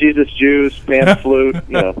 Jesus juice, pants flute.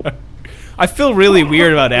 You know. I feel really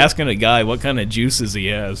weird about asking a guy what kind of juices he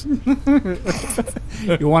has.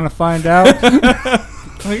 You want to find out?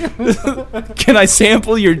 Can I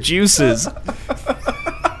sample your juices?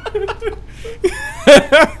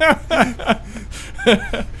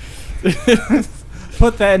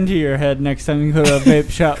 Put that into your head next time you go to a vape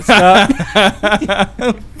shop, Scott.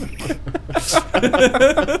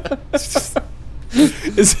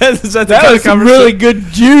 Is that the That kind was of some conversation? really good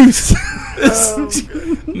juice.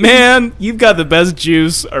 Man, you've got the best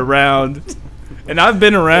juice around. And I've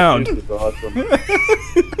been around. It's awesome.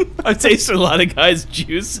 I've tasted a lot of guys'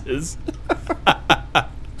 juices.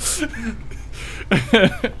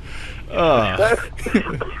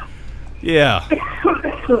 Yeah.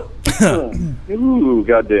 Ooh,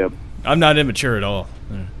 goddamn. I'm not immature at all.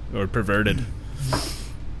 Or perverted.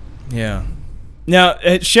 Yeah. Now,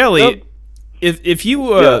 Shelly, Nope. if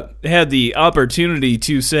you had the opportunity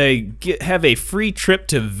to, say, have a free trip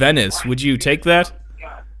to Venice, would you take that?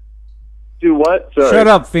 Do what? Sorry. Shut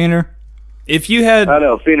up, Feener. If you had... I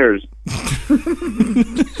know, Feeners.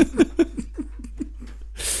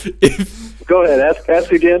 Go ahead,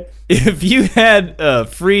 ask again. If you had a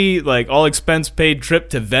free, like, all-expense-paid trip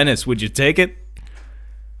to Venice, would you take it?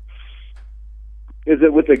 Is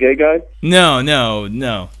it with the gay guy? No.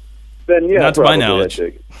 Then yeah, Not to my probably I'd knowledge.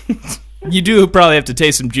 take it. You do probably have to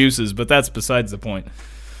taste some juices, but that's besides the point.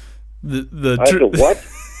 I have to what?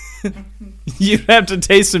 You have to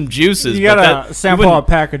taste some juices. You but gotta sample a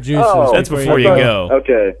pack of juices. Oh, That's before you I thought- go.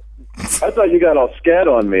 Okay. I thought you got all scat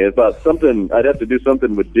on me about something. I'd have to do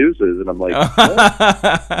something with deuces, and I'm like,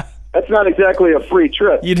 what? That's not exactly a free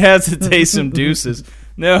trip. You'd have to taste some deuces.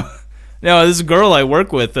 No, this girl I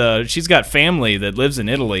work with, she's got family that lives in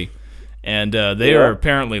Italy, and they are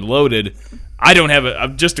apparently loaded. I don't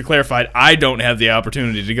have just to clarify, I don't have the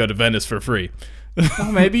opportunity to go to Venice for free.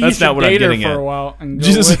 Well, maybe you That's should not what I'm date her getting for at. a while and go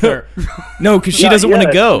Just- with her. No, because she Not doesn't want to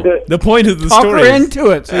yet. go. The point of the Talk story her is,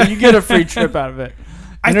 into it so you get a free trip out of it.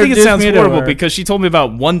 I think it Introduce sounds me to horrible her. because she told me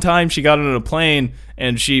about one time she got on a plane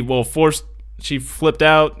and she flipped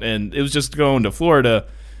out and it was just going to Florida,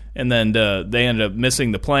 and then they ended up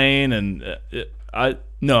missing the plane, and I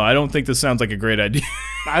don't think this sounds like a great idea.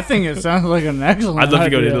 I think it sounds like an excellent I'd love to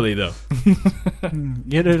go to idea. Italy though,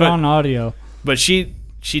 Get it on audio. but she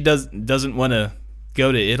doesn't want to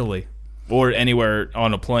go to Italy or anywhere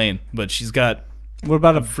on a plane, but she's got What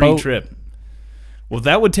about a free boat? trip. Well,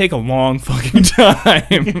 that would take a long fucking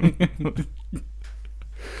time.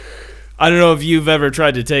 I don't know if you've ever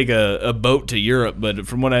tried to take a boat to Europe, but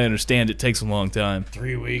from what I understand, it takes a long time.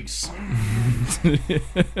 3 weeks.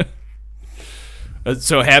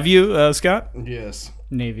 So have you, Scott? Yes.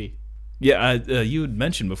 Navy. Yeah, you had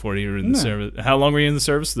mentioned before you were in the service. How long were you in the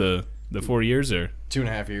service? The 4 years or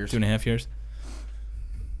 2.5 years. 2.5 years?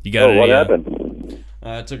 You got What happened?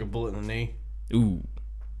 I took a bullet in the knee. Ooh,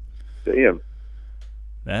 Damn.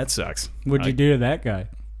 that sucks. What'd you do to that guy?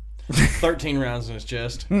 13 rounds in his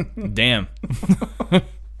chest. Damn.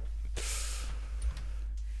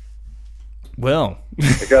 Well,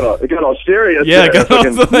 It got all serious. yeah, there.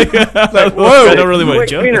 whoa! I don't really want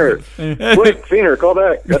to Quick, joke. Feener. Quick, Feener, call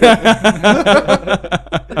back.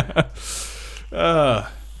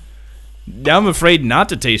 Now I'm afraid not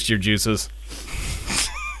to taste your juices.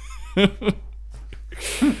 Can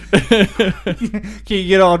you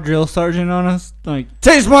get all drill sergeant on us? Like,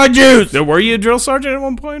 taste my juice! So were you a drill sergeant at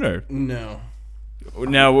one point, or No.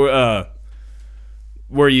 now?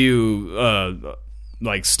 Were you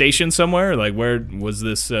like stationed somewhere? Like, where was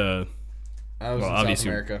this? I was in obviously, South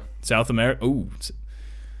America. South America? Ooh.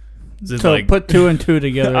 Is it So like, put 2 and 2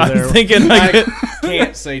 together I'm there. thinking like, I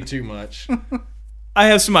can't say too much. I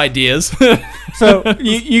have some ideas. So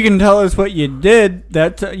you can tell us what you did.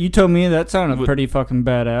 That you told me that sounded pretty fucking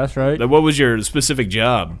badass, right? What was your specific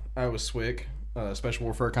job? I was SWCC, Special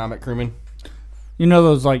Warfare Combat Crewman. You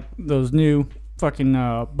know those new fucking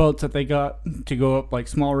boats that they got to go up like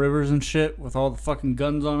small rivers and shit with all the fucking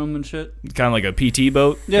guns on them and shit. Kind of like a PT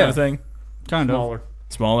boat kind Yeah. of thing? Kind Smaller.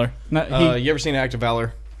 Smaller? You ever seen Act of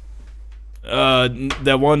Valor?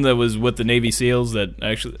 That one that was with the Navy SEALs that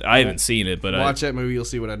actually... I haven't seen it, but Watch that movie, you'll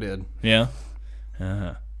see what I did. Yeah?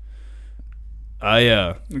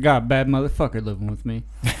 I got a bad motherfucker living with me.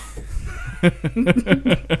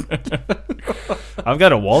 I've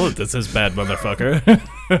got a wallet that says bad motherfucker.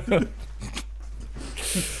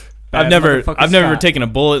 I've never Scott. taken a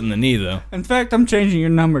bullet in the knee though. In fact, I'm changing your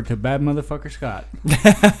number to bad motherfucker Scott.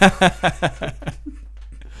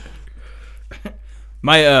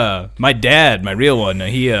 My dad, my real one,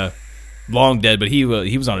 he long dead, but he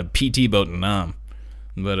was on a PT boat in Nam.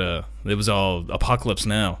 But it was all Apocalypse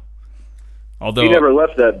Now. Although He never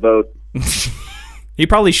left that boat. he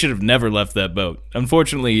probably should have never left that boat.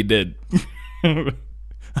 Unfortunately, he did.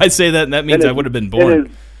 I say that, and that means I would have been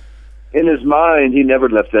born. In his mind, he never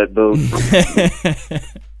left that boat.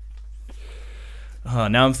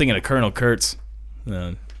 Now I'm thinking of Colonel Kurtz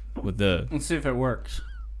with the. Let's see if it works.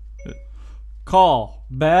 Call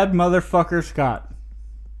bad motherfucker Scott.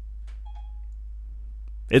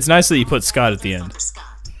 It's nice that you put Scott at the end.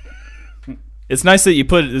 It's nice that you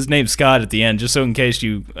put his name Scott at the end, just so in case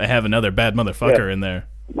you have another bad motherfucker in there.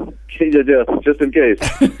 Just in case.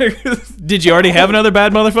 Did you already have another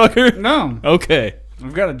bad motherfucker? No. Okay.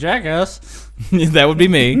 I've got a jackass. That would be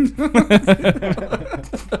me.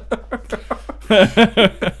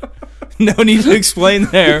 No need to explain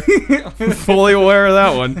there. Fully aware of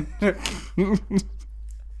that one.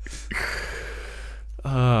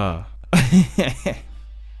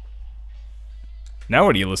 Now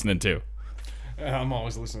what are you listening to? I'm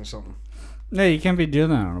always listening to something. No, you can't be doing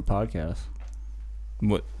that on a podcast.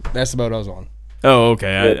 What? That's the boat I was on. Oh,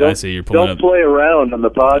 okay. I see. You're pulling Don't up. play around on the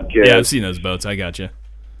podcast. Yeah, I've seen those boats. I got you.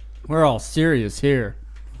 We're all serious here.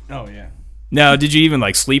 Oh, yeah. Now, did you even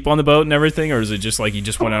like sleep on the boat and everything, or is it just like you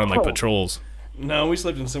just went out on like patrols? No, we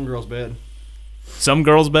slept in some girl's bed. Some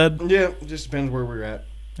girl's bed? Yeah, it just depends where we're at.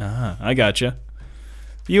 I gotcha.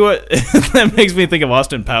 You that makes me think of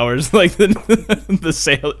Austin Powers, like the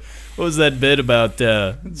sail. What was that bit about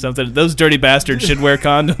something? Those dirty bastards should wear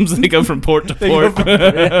condoms. They go from port to port.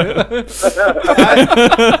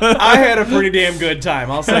 I had a pretty damn good time.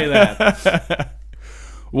 I'll say that.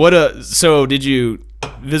 So did you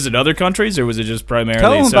visit other countries, or was it just primarily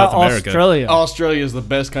Tell them South about America? Australia is the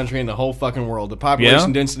best country in the whole fucking world. The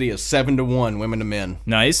population density is 7-to-1 women to men.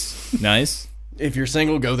 Nice. If you're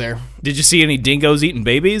single, go there. Did you see any dingoes eating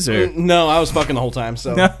babies? Or no, I was fucking the whole time.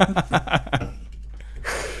 So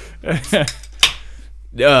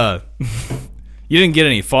you didn't get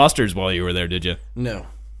any fosters while you were there, did you? No.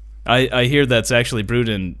 I hear that's actually brewed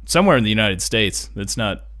in somewhere in the United States. It's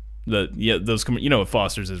not those. You know what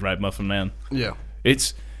fosters is, right, Muffin Man? Yeah.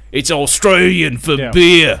 It's Australian for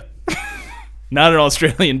beer. Not an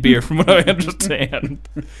Australian beer, from what I understand.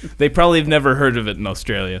 They probably have never heard of it in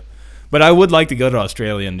Australia. But I would like to go to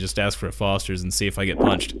Australia and just ask for a Foster's and see if I get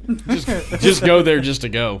punched. Just go there just to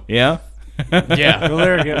go. Yeah? Yeah. Go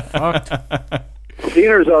there and get fucked.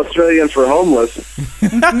 Peter's Australian for homeless.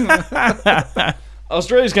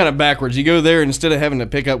 Australia's kind of backwards. You go there, instead of having to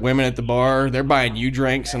pick up women at the bar, they're buying you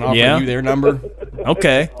drinks and offering you their number.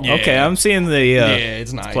 Okay. Yeah. Okay, I'm seeing the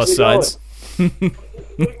it's nice. plus sides.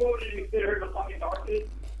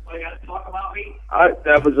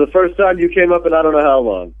 That was the first time you came up in I don't know how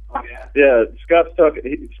long. Oh, yeah, Scott's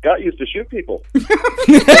talking. Scott used to shoot people.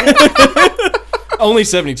 Only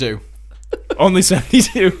 72. Only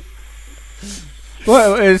 72.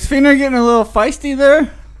 What, is Feener getting a little feisty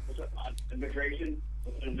there? Immigration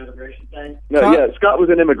thing? No, yeah, Scott was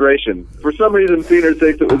in immigration. For some reason, Feener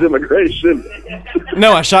thinks it was immigration.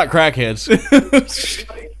 No, I shot crackheads.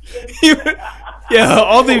 Yeah,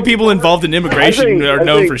 all the people involved in immigration are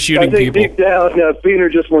known for shooting people. Deep down,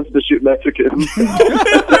 Feener just wants to shoot Mexicans.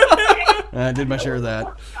 I did my share of that.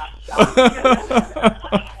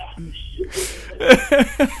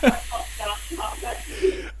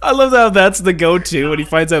 I love how that's the go-to when he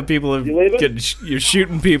finds out people are you're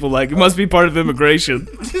shooting people. Like, it must be part of immigration.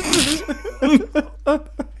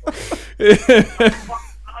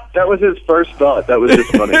 That was his first thought. That was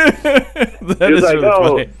just funny. That he was is like,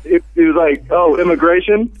 really funny. He was like, oh,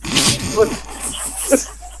 immigration?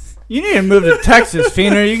 You need to move to Texas,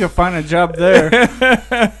 Feener. You can find a job there.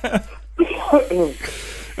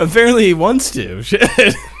 Apparently he wants to. Shit.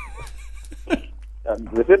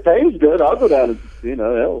 If it pays good, I'll go down and,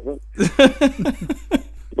 hell.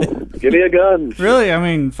 Give me a gun. Really? I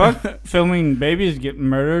mean, fuck filming babies getting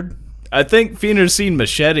murdered. I think Feener's seen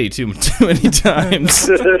Machete too many times.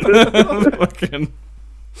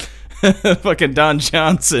 fucking Don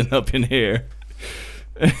Johnson up in here.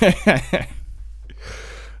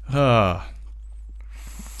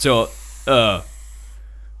 So,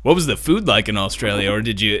 what was the food like in Australia, or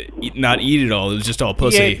did you not eat it all? It was just all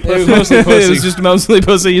pussy. It was mostly pussy. It was just mostly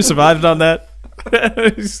pussy. You survived on that?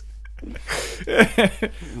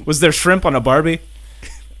 Was there shrimp on a Barbie?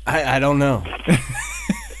 I don't know.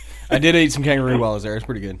 I did eat some kangaroo while I was there. It's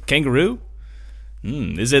pretty good. Kangaroo?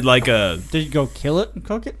 Is it like a... Did you go kill it and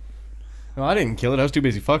cook it? No, I didn't kill it. I was too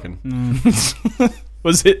busy fucking.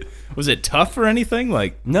 Was it tough or anything?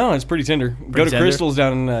 Like, no, it's pretty tender. Go to tender? Crystal's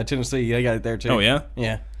down in Tennessee. They got it there too. Oh, yeah?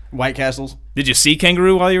 Yeah. White Castles. Did you see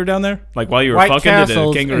kangaroo while you were down there? Like while you were White fucking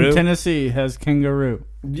Castles did a kangaroo? in Tennessee has kangaroo.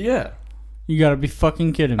 Yeah. You gotta be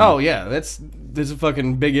fucking kidding me. Oh yeah, that's a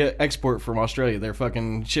fucking big export from Australia. They're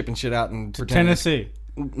fucking shipping shit out and Tennessee.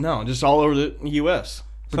 No, just all over the U.S.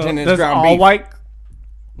 So Pretending that's it's ground all beef. white.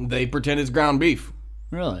 They pretend it's ground beef.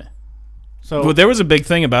 Really? So Well, there was a big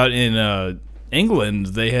thing about in England.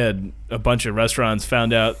 They had a bunch of restaurants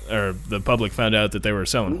found out, or the public found out that they were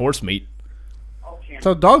selling horse meat.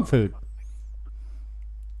 So dog food.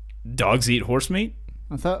 Dogs eat horse meat?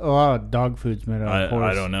 I thought a lot of dog food's made out of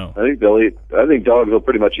horse. I don't know. I think dogs will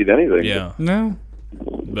pretty much eat anything. Yeah, No,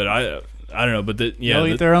 but I don't know. But they'll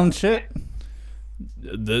eat their own shit.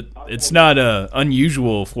 it's not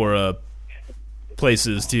unusual for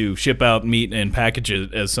places to ship out meat and package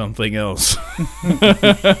it as something else.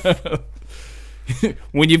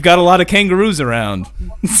 When you've got a lot of kangaroos around.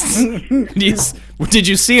 Did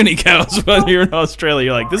you see any cows when you were in Australia?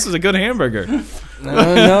 You're like, this is a good hamburger. No,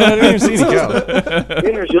 I didn't even see any cow.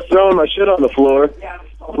 Peter's just throwing my shit on the floor.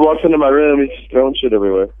 He walks into my room, he's just throwing shit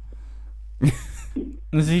everywhere.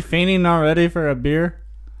 Is he fainting already for a beer?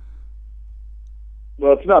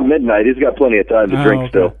 Well, it's not midnight. He's got plenty of time to drink okay.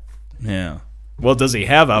 still. Yeah. Well, does he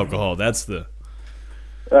have alcohol? That's the...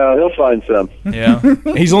 He'll find some. Yeah.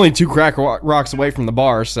 He's only 2 crack rocks away from the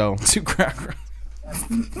bar, so 2 crack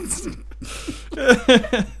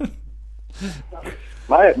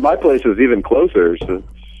My place is even closer. So.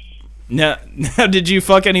 Now, did you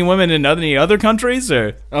fuck any women in any other countries,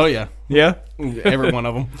 or? oh yeah, Yeah? every one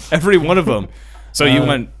of them. Every one of them. So you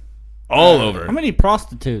went all over. How many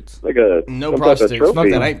prostitutes? Like a No some type of prostitutes. Fuck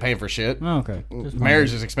trophy. that. I ain't paying for shit. Oh, okay. Just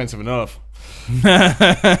Marriage is expensive enough.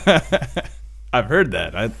 I've heard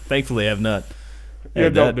that. I thankfully have not. Yeah,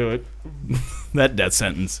 had don't that, do it. that death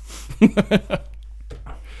sentence.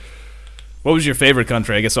 What was your favorite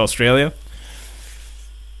country? I guess Australia?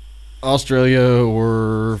 Australia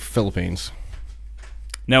or Philippines.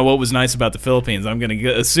 Now, what was nice about the Philippines? I'm going to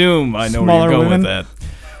assume I know Smaller where you're going women? with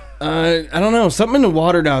that. I don't know. Something in the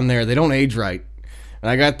water down there. They don't age right. And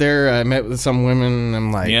I got there. I met with some women. And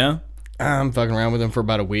I'm like, Yeah? I'm fucking around with them for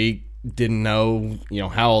about a week. Didn't know,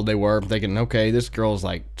 how old they were. I'm thinking, okay, this girl's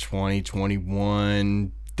like 20,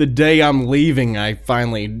 21. The day I'm leaving, I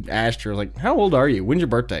finally asked her, like, how old are you? When's your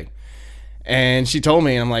birthday? And she told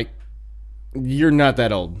me, and I'm like, you're not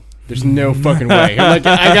that old. There's no fucking way. I'm like,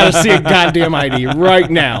 I gotta see a goddamn ID right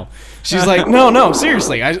now. She's like, no,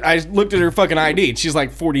 seriously. I looked at her fucking ID, and she's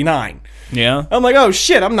like 49. Yeah? I'm like, oh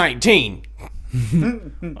shit, I'm 19.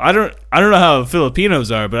 I don't know how Filipinos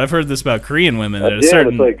are, but I've heard this about Korean women. At a Damn,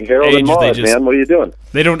 certain it's like Harold age, and they Maude, just man. What are you doing?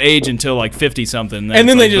 they don't age until like 50 something, And then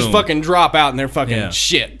it's they like, just boom. fucking drop out and they're fucking Yeah.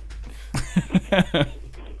 shit.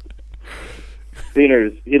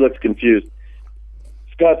 Steeners, he looks confused.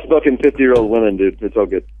 Scott's fucking 50-year-old women, dude. It's all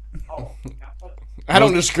good. I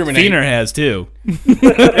don't discriminate. Feener has too.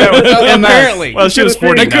 Apparently. Well, she was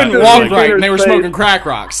 40. They couldn't walk right and they were smoking crack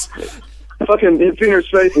rocks. Fucking Steener's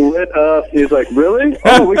face lit up. He's like, really?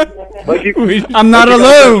 Oh, I'm not we got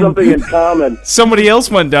alone. something in common. Somebody else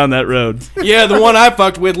went down that road. Yeah, the one I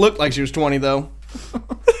fucked with looked like she was 20 though.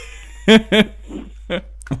 I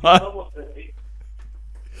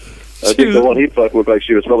think the one he fucked looked like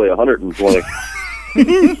she was probably 120.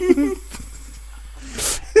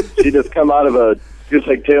 She just come out of just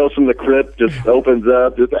like Tales from the Crypt, just opens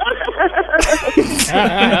up, just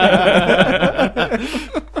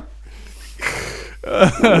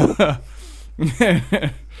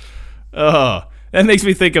Oh, that makes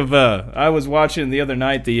me think of. I was watching the other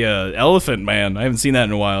night the Elephant Man. I haven't seen that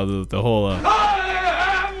in a while. The whole.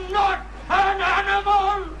 I am not an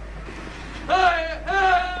animal. I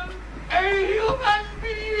am a human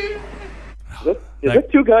being. Is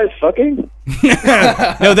that two guys fucking?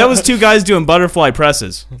 No, that was two guys doing butterfly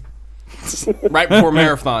presses. Right before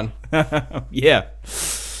marathon. Yeah,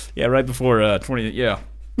 right before 20. Yeah,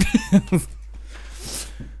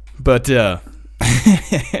 but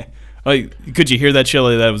could you hear that,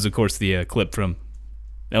 Shelley? That was, of course, the clip from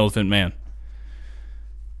Elephant Man.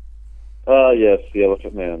 Yes, the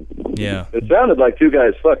Elephant Man. Yeah, it sounded like two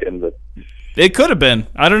guys fucking, but it could have been.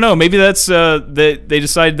 I don't know. Maybe that's they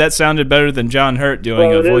decided that sounded better than John Hurt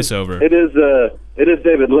doing a voiceover. It is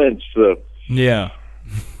David Lynch, so yeah,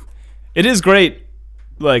 it is great.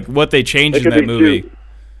 Like what they changed in that movie.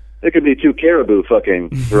 It could be two caribou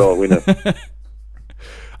fucking for all we know.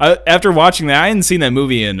 After watching that, I hadn't seen that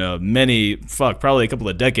movie in probably a couple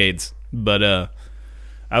of decades, but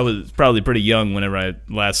I was probably pretty young whenever I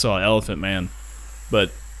last saw Elephant Man.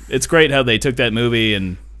 But it's great how they took that movie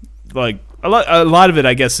and like a lot of it,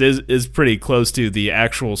 I guess, is pretty close to the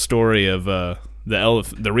actual story of the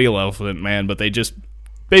real Elephant Man, but they just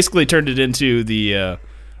basically turned it into the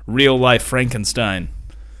real life Frankenstein,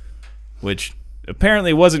 which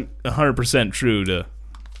apparently wasn't 100% true to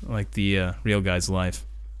like the real guy's life.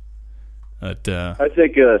 But I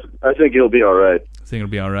think he'll be all right. I think it'll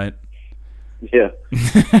be all right. Yeah.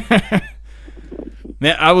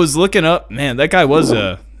 Man, I was looking up. Man, that guy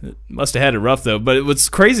must have had it rough though. But what's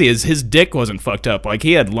crazy is his dick wasn't fucked up. Like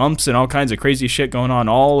he had lumps and all kinds of crazy shit going on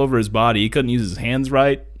all over his body. He couldn't use his hands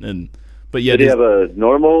right, but yet did he have a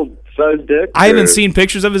normal sized dick? I haven't seen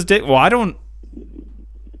pictures of his dick. Well, I don't.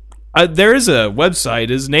 There is a website.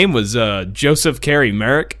 His name was Joseph Carey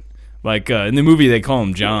Merrick. Like in the movie, they call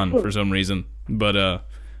him John for some reason. But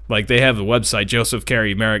like they have the website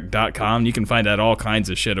josephcareymerrick.com. You can find out all kinds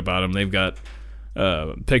of shit about him. They've got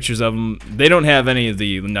pictures of him. They don't have any of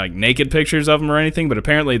the like naked pictures of him or anything, but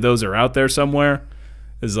apparently those are out there somewhere.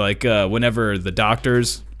 Is like whenever the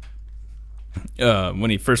doctors, when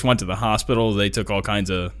he first went to the hospital, they took all kinds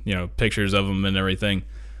of pictures of him and everything.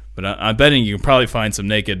 But I'm betting you can probably find some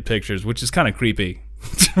naked pictures, which is kind of creepy.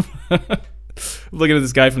 Looking at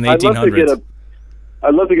this guy from the 1800s.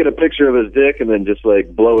 I'd love to get a picture of his dick and then just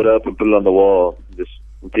like blow it up and put it on the wall. Just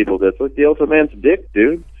people that's like the Elephant Man's dick,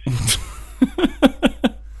 dude.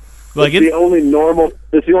 Like it's the only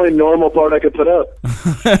normal part I could put up.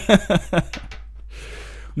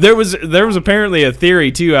 There was apparently a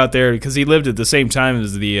theory too out there because he lived at the same time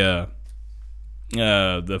as the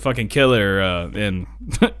fucking killer in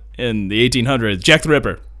the 1800s, Jack the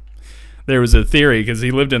Ripper. There was a theory because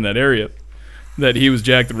he lived in that area that he was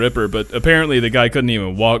Jack the Ripper, but apparently the guy couldn't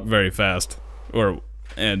even walk very fast,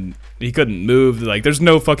 and he couldn't move. Like, there's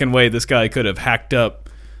no fucking way this guy could have hacked up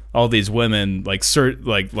all these women like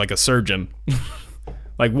a surgeon.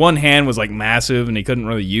 Like one hand was like massive, and he couldn't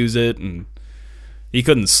really use it, and he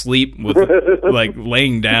couldn't sleep with like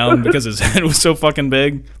laying down because his head was so fucking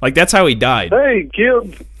big. Like that's how he died. Hey,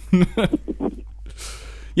 kid.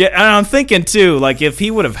 Yeah, and I'm thinking too, like if he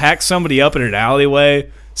would have hacked somebody up in an alleyway,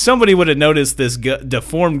 somebody would have noticed this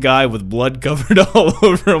deformed guy with blood covered all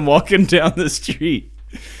over him walking down the street,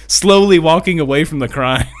 slowly walking away from the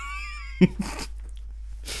crime.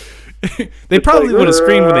 They probably would have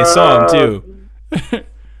screamed when they saw him too.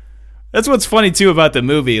 That's what's funny too about the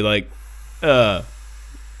movie, like, well,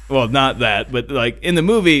 not that, but like in the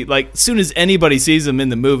movie, like as soon as anybody sees them in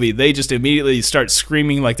the movie, they just immediately start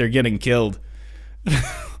screaming like they're getting killed.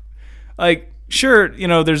 Like, sure,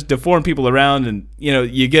 there's deformed people around, and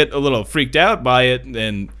you get a little freaked out by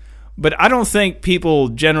it, but I don't think people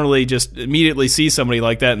generally just immediately see somebody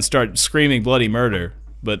like that and start screaming bloody murder.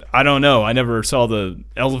 But I don't know. I never saw the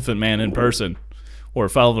Elephant Man in person or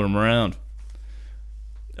followed him around.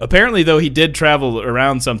 Apparently, though, he did travel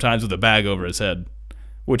around sometimes with a bag over his head,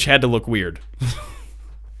 which had to look weird.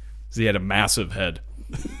 Because he had a massive head.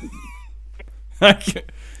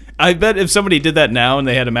 I bet if somebody did that now and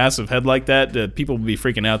they had a massive head like that, people would be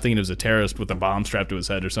freaking out thinking it was a terrorist with a bomb strapped to his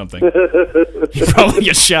head or something. He'd probably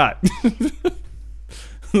get shot.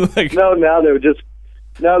 Like, now they would just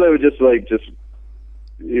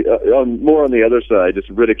more on the other side, just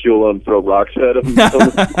ridicule him, throw rocks at him.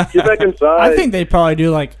 Get back inside. I think they'd probably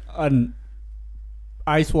do like an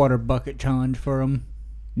ice water bucket challenge for him.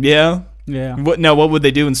 Yeah? Yeah. What would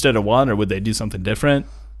they do instead of water? Would they do something different?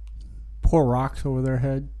 Pour rocks over their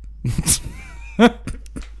head.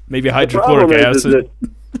 Maybe hydrochloric acid.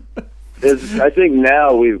 I think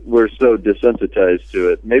now we're so desensitized to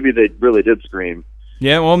it. Maybe they really did scream.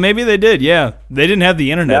 Yeah, well, maybe they did, yeah. They didn't have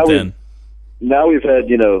the internet then. Now we've had,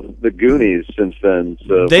 the Goonies since then.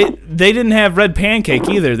 So They didn't have Red Pancake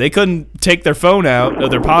either. They couldn't take their phone out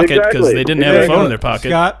of their pocket because they didn't have a phone in their pocket.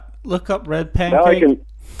 Scott, look up Red Pancake.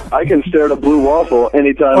 I can stare at a blue waffle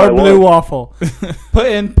anytime I Or want. blue waffle. Put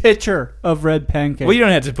in picture of red pancake. Well, you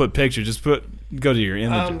don't have to put picture. Just go to your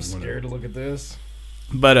image. I'm or scared whatever. to look at this.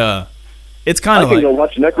 But it's I kind of can like go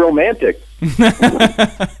watch Necromantic.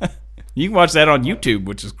 you can watch that on YouTube,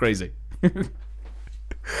 which is crazy. What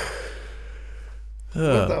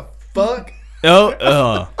the fuck?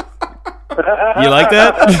 Oh, you like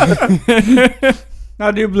that? Now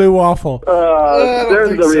do blue waffle. There's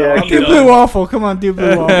think the so. reaction. Do blue waffle. Come on, do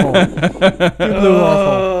blue waffle. Do blue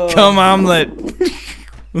waffle. Come omelet.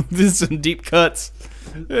 This is some deep cuts.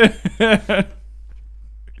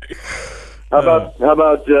 How about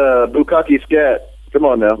bukkake scat? Come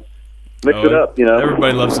on now, mix it up. You know,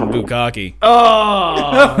 Everybody loves some bukkake.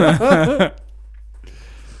 Oh,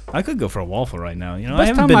 I could go for a waffle right now. You know, I Best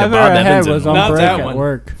haven't time been to I've Bob ever had Evans in was a on while. Not break that at one.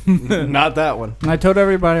 work. not that one. And I told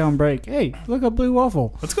everybody on break, hey, look at blue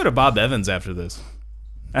waffle. Let's go to Bob Evans after this.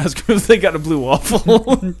 Ask them if they got a blue waffle.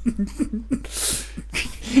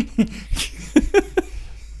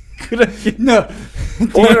 No.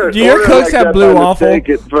 order, do your order cooks like have that blue by waffle? mistake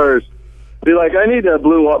at first. Be like, I need a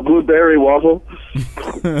blueberry waffle.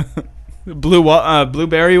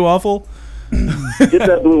 Blueberry waffle. Get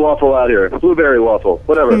that blue waffle out here. Blueberry waffle,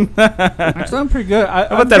 whatever. Actually, I'm pretty good. How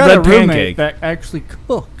about that got red a roommate pancake? that actually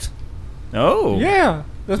cooked. Oh, Yeah,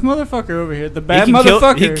 this motherfucker over here, the He, bad can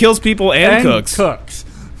motherfucker. he kills people and cooks. Cooks.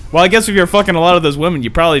 Well, I guess if you're fucking a lot of those women, you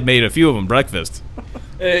probably made a few of them breakfast.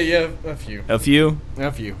 Yeah, a few. A few,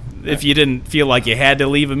 if you didn't feel like you had to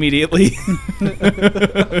leave immediately.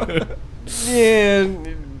 Yeah.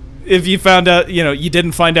 If you found out, you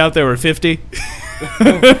didn't find out there were 50.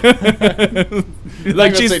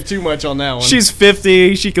 Like she's say too much on that one. She's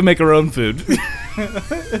 50. She can make her own food.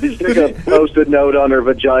 Stick a post-it note on her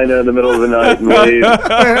vagina in the middle of the night and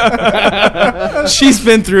leave. She's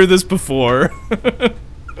been through this before.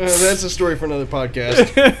 That's a story for another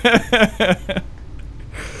podcast.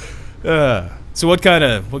 So what kind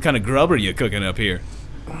of grub are you cooking up here?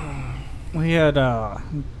 We had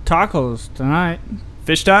tacos tonight.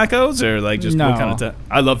 Fish tacos or like just what kind of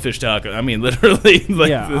I love fish tacos. I mean literally like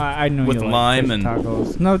Yeah, I know with you like lime fish and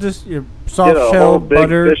tacos. No, just your Get soft a whole shell big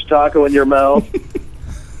butter, fish taco in your mouth.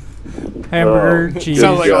 hamburger, Oh. cheese.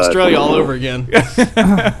 Sounds like God. Australia all over again.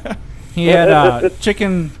 He had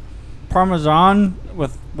chicken parmesan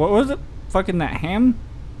with what was it? Fucking that ham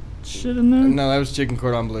shit in there. No, that was chicken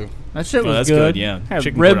cordon bleu. That shit Oh, was that's good. good, yeah. Had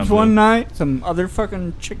Chicken ribs cordon bleu. one night, some other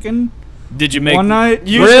fucking chicken Did you make one night.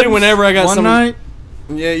 Usually ribs whenever I got one some- night.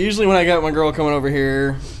 Yeah, usually when I got my girl coming over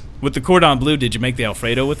here, with the cordon bleu? Did you make the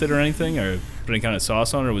Alfredo with it or anything, or put any kind of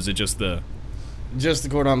sauce on it, or was it just the? just the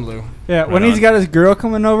cordon bleu. Yeah, when Right he's on. got his girl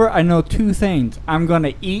coming over, I know two things. I'm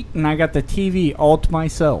gonna eat, and I got the TV all to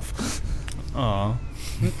myself. Aw.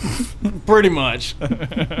 Pretty much.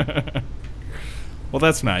 Well,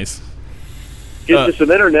 that's nice. Get you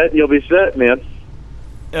some internet and you'll be set, man.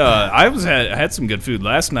 I had some good food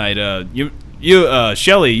last night.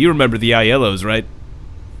 Shelly, you remember the Aiellos, right?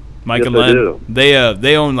 Mike Yes, and I Len. do.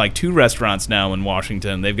 They own like 2 restaurants now in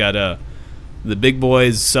Washington. They've got the Big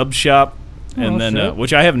Boys Sub Shop, and Oh, then shit.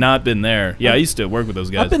 which I have not been there. Yeah, I used to work with those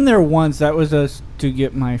guys. I've been there once. That was us to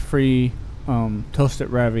get my free toasted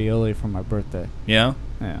ravioli for my birthday. Yeah,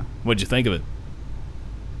 Yeah, what'd you think of it?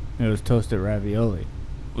 it was toasted ravioli.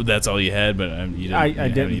 Well, that's all you had, but you didn't. I you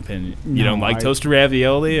have didn't. any opinion? No, You don't like I- toasted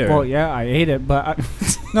ravioli, or Well, yeah, I ate it, but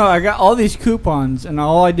no, I got all these coupons, and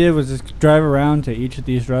all I did was just drive around to each of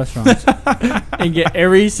these restaurants and get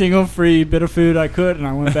every single free bit of food I could, and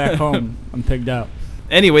I went back home and picked out.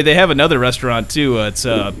 Anyway, they have another restaurant too. It's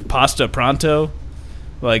Pasta Pronto.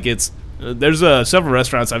 Like there's several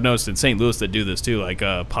restaurants I've noticed in St. Louis that do this too. Like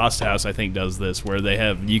Pasta House, I think, does this where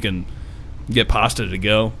you can get pasta to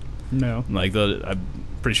go. No, Like I'm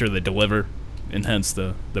pretty sure they deliver, and hence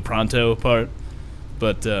the pronto part.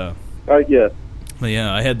 But Yeah.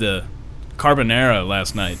 yeah, I had the carbonara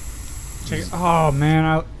last night. oh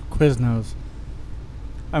man, Quiznos.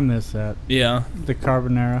 I miss that. Yeah, The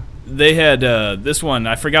carbonara. they had this one.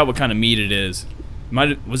 I forgot what kind of meat it is.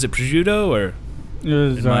 Was it prosciutto or? It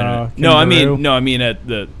was It might have- no, I kangaroo. mean at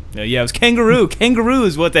the it was kangaroo. Kangaroo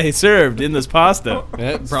is what they served in this pasta.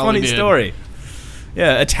 That It's a probably funny did. story.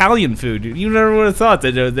 Yeah, Italian food. You never would have thought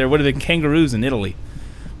that there would have been kangaroos in Italy.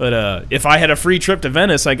 But if I had a free trip to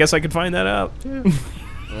Venice, I guess I could find that out.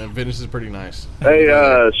 Venice is pretty nice. Hey,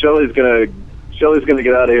 Shelly's gonna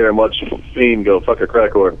get out of here and watch Fiend go fuck a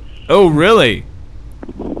crack whore. Oh, really?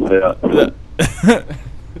 Yeah.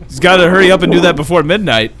 He's got to hurry up and do that before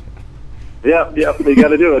midnight. Yep, you got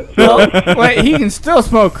to do it. Well, wait, he can still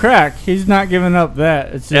smoke crack. He's not giving up that.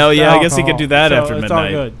 It's just Hell yeah, I guess he alcohol. could do that So after it's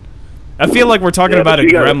midnight. all good. I feel like we're talking Yeah, about but a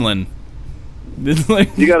you gotta- gremlin. It's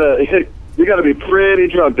like, You gotta be pretty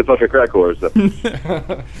drunk to fuck a crack horse.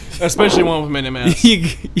 Especially one with an MS.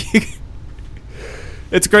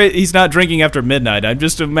 it's great. He's not drinking after midnight. I'm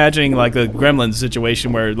just imagining like a Gremlins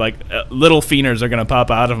situation where like little fienders are gonna pop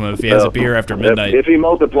out of him if he has a beer after midnight. If he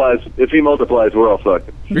multiplies, we're all fucked.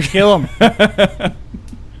 Kill him.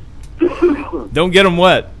 Don't get him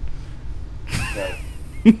wet.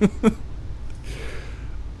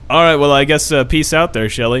 All right. Well, I guess peace out there,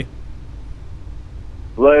 Shelly.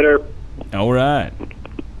 Later. All right.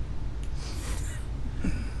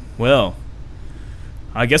 Well,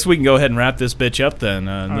 I guess we can go ahead and wrap this bitch up then.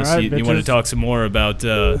 Unless right, you want to bitches. talk some more about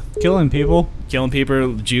Killing people. killing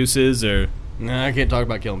people, juices, or Nah, I can't talk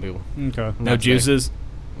about killing people. Okay. no Not today. juices.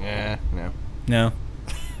 Yeah, no. No.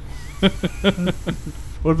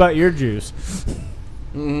 What about your juice?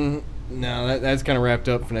 No, that's kind of wrapped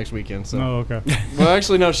up for next weekend. So. Oh, okay. Well,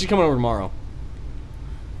 actually, no. She's coming over tomorrow.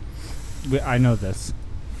 I know this.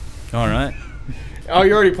 All right. Oh,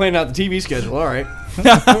 you're already planning out the TV schedule. All right.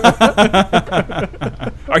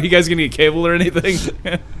 Are you guys gonna get cable or anything?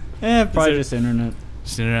 Probably just internet.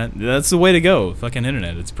 Just internet. That's the way to go. Fucking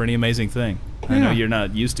internet. It's a pretty amazing thing. I know Yeah. you're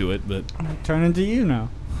not used to it, but Turn into you now.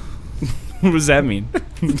 what does that mean?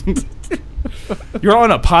 You're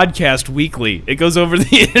on a podcast weekly. It goes over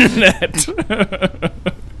the internet.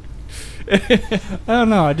 I don't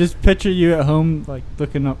know. I just picture you at home, like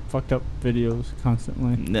looking up fucked up videos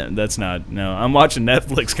constantly. No, that's not. No, I'm watching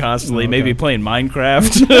Netflix constantly. Oh, okay. Maybe playing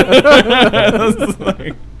Minecraft.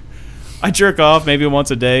 I jerk off maybe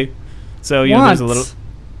once a day. So you know, there's a little. Once?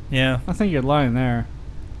 Yeah. I think you're lying there.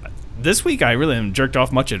 This week I really haven't jerked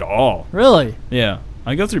off much at all. Really? Yeah.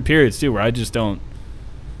 I go through periods too where I just don't.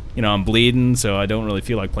 You know, I'm bleeding, so I don't really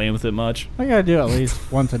feel like playing with it much. I gotta do it at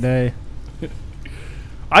least once a day.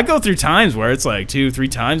 I go through times where it's like 2-3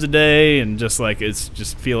 times a day, and just like it's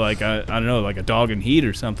just feel like I don't know, like a dog in heat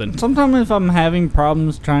or something. Sometimes if I'm having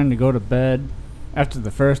problems trying to go to bed after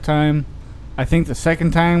the first time, I think the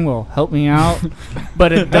second time will help me out,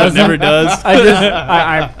 but it doesn't. never does.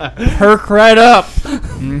 I perk right up.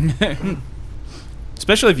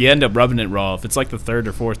 Especially if you end up rubbing it raw. If it's like the third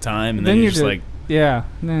or fourth time, and then you're just like, yeah,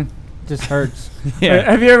 it just hurts. Yeah.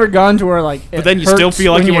 Have you ever gone to where like? but then you still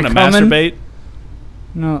feel like you want to masturbate.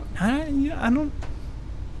 No, I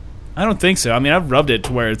don't think so. I mean, I've rubbed it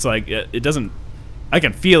to where it's like it doesn't. I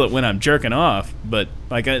can feel it when I'm jerking off, but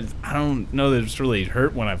like I don't know that it's really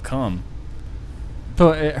hurt when I've come.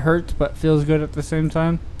 so it hurts but feels good at the same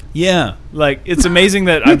time. Yeah, like it's amazing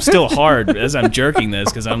that I'm still hard as I'm jerking this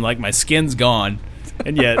because I'm like my skin's gone,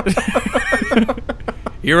 and yet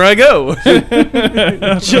here I go.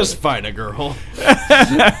 Just find a girl.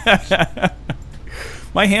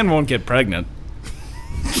 My hand won't get pregnant.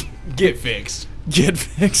 Get fixed. Get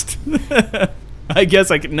fixed. I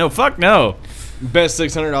guess I could. No, fuck no. Best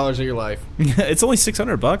 $600 of your life. It's only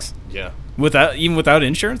 $600 Yeah. without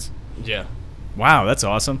insurance. Yeah. Wow, that's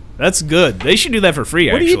awesome. That's good. They should do that for free.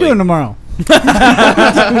 What actually. are you doing tomorrow?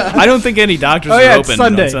 I don't think any doctors are it's open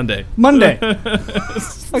Sunday. on Sunday. Monday.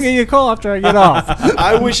 I'll give you a call after I get off.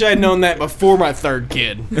 I wish I'd known that before my third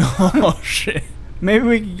kid. Oh shit. Maybe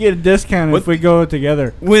we could get a discount if we go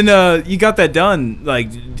together. When you got that done, like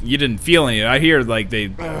you didn't feel any. I hear like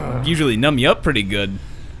they usually numb you up pretty good.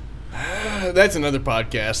 That's another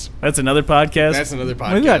podcast. That's another podcast. That's another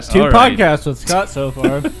podcast. We've got 2 All right. podcasts with Scott so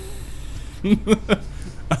far.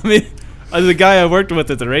 I mean, the guy I worked with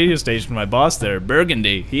at the radio station, my boss there,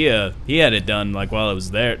 Burgundy, he had it done like while I was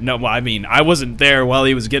there. No, well, I mean, I wasn't there while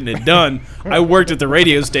he was getting it done. I worked at the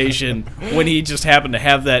radio station when he just happened to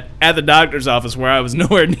have that at the doctor's office where I was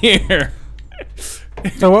nowhere near.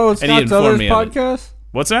 So what was And he Scott's other informed me of it. podcast?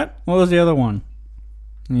 What's that? What was the other one?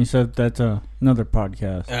 And you said that's another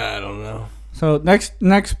podcast. I don't know. So next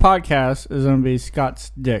podcast is going to be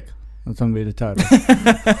Scott's dick. That's going to be the title.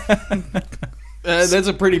 That's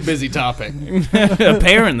a pretty busy topic.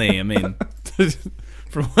 Apparently, I mean,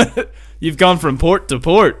 from what you've gone from port to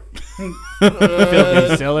port. Filthy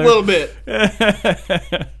A sailor. little bit.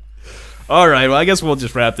 All right, well, I guess we'll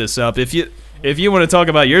just wrap this up. If you want to talk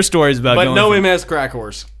about your stories about But going no from- MS crack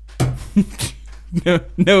horse.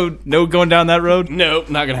 no going down that road. Nope,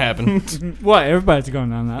 not gonna happen. What? Everybody's going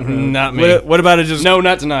down that road. Not me. What about it just? No,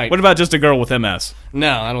 not tonight. What about just a girl with MS?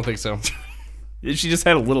 No, I don't think so. She just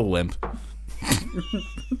had a little limp.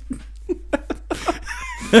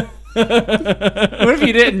 What if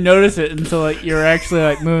you didn't notice it until like you were actually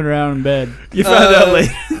like moving around in bed? You found out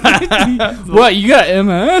later. What? You got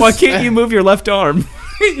MS? Why can't you move your left arm?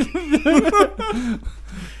 Why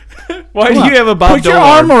do Come on, you have a Bob Put your Dole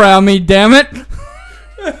arm around me, damn it!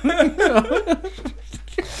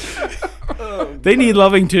 They need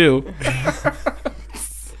loving too.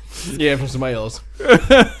 Yeah, from somebody else.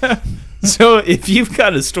 So if you've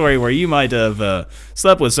got a story where you might have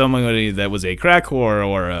slept with someone that was a crack whore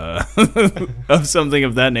or of something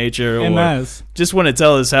of that nature, or MS. just want to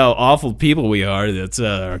tell us how awful people we are, that's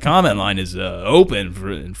our comment line is open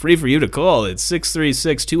and free for you to call. It's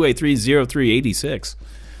 636-283-0386.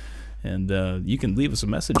 And you can leave us a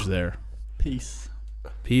message there. Peace.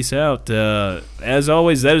 Peace out. As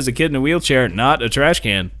always, that is a kid in a wheelchair, not a trash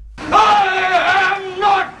can. Ah!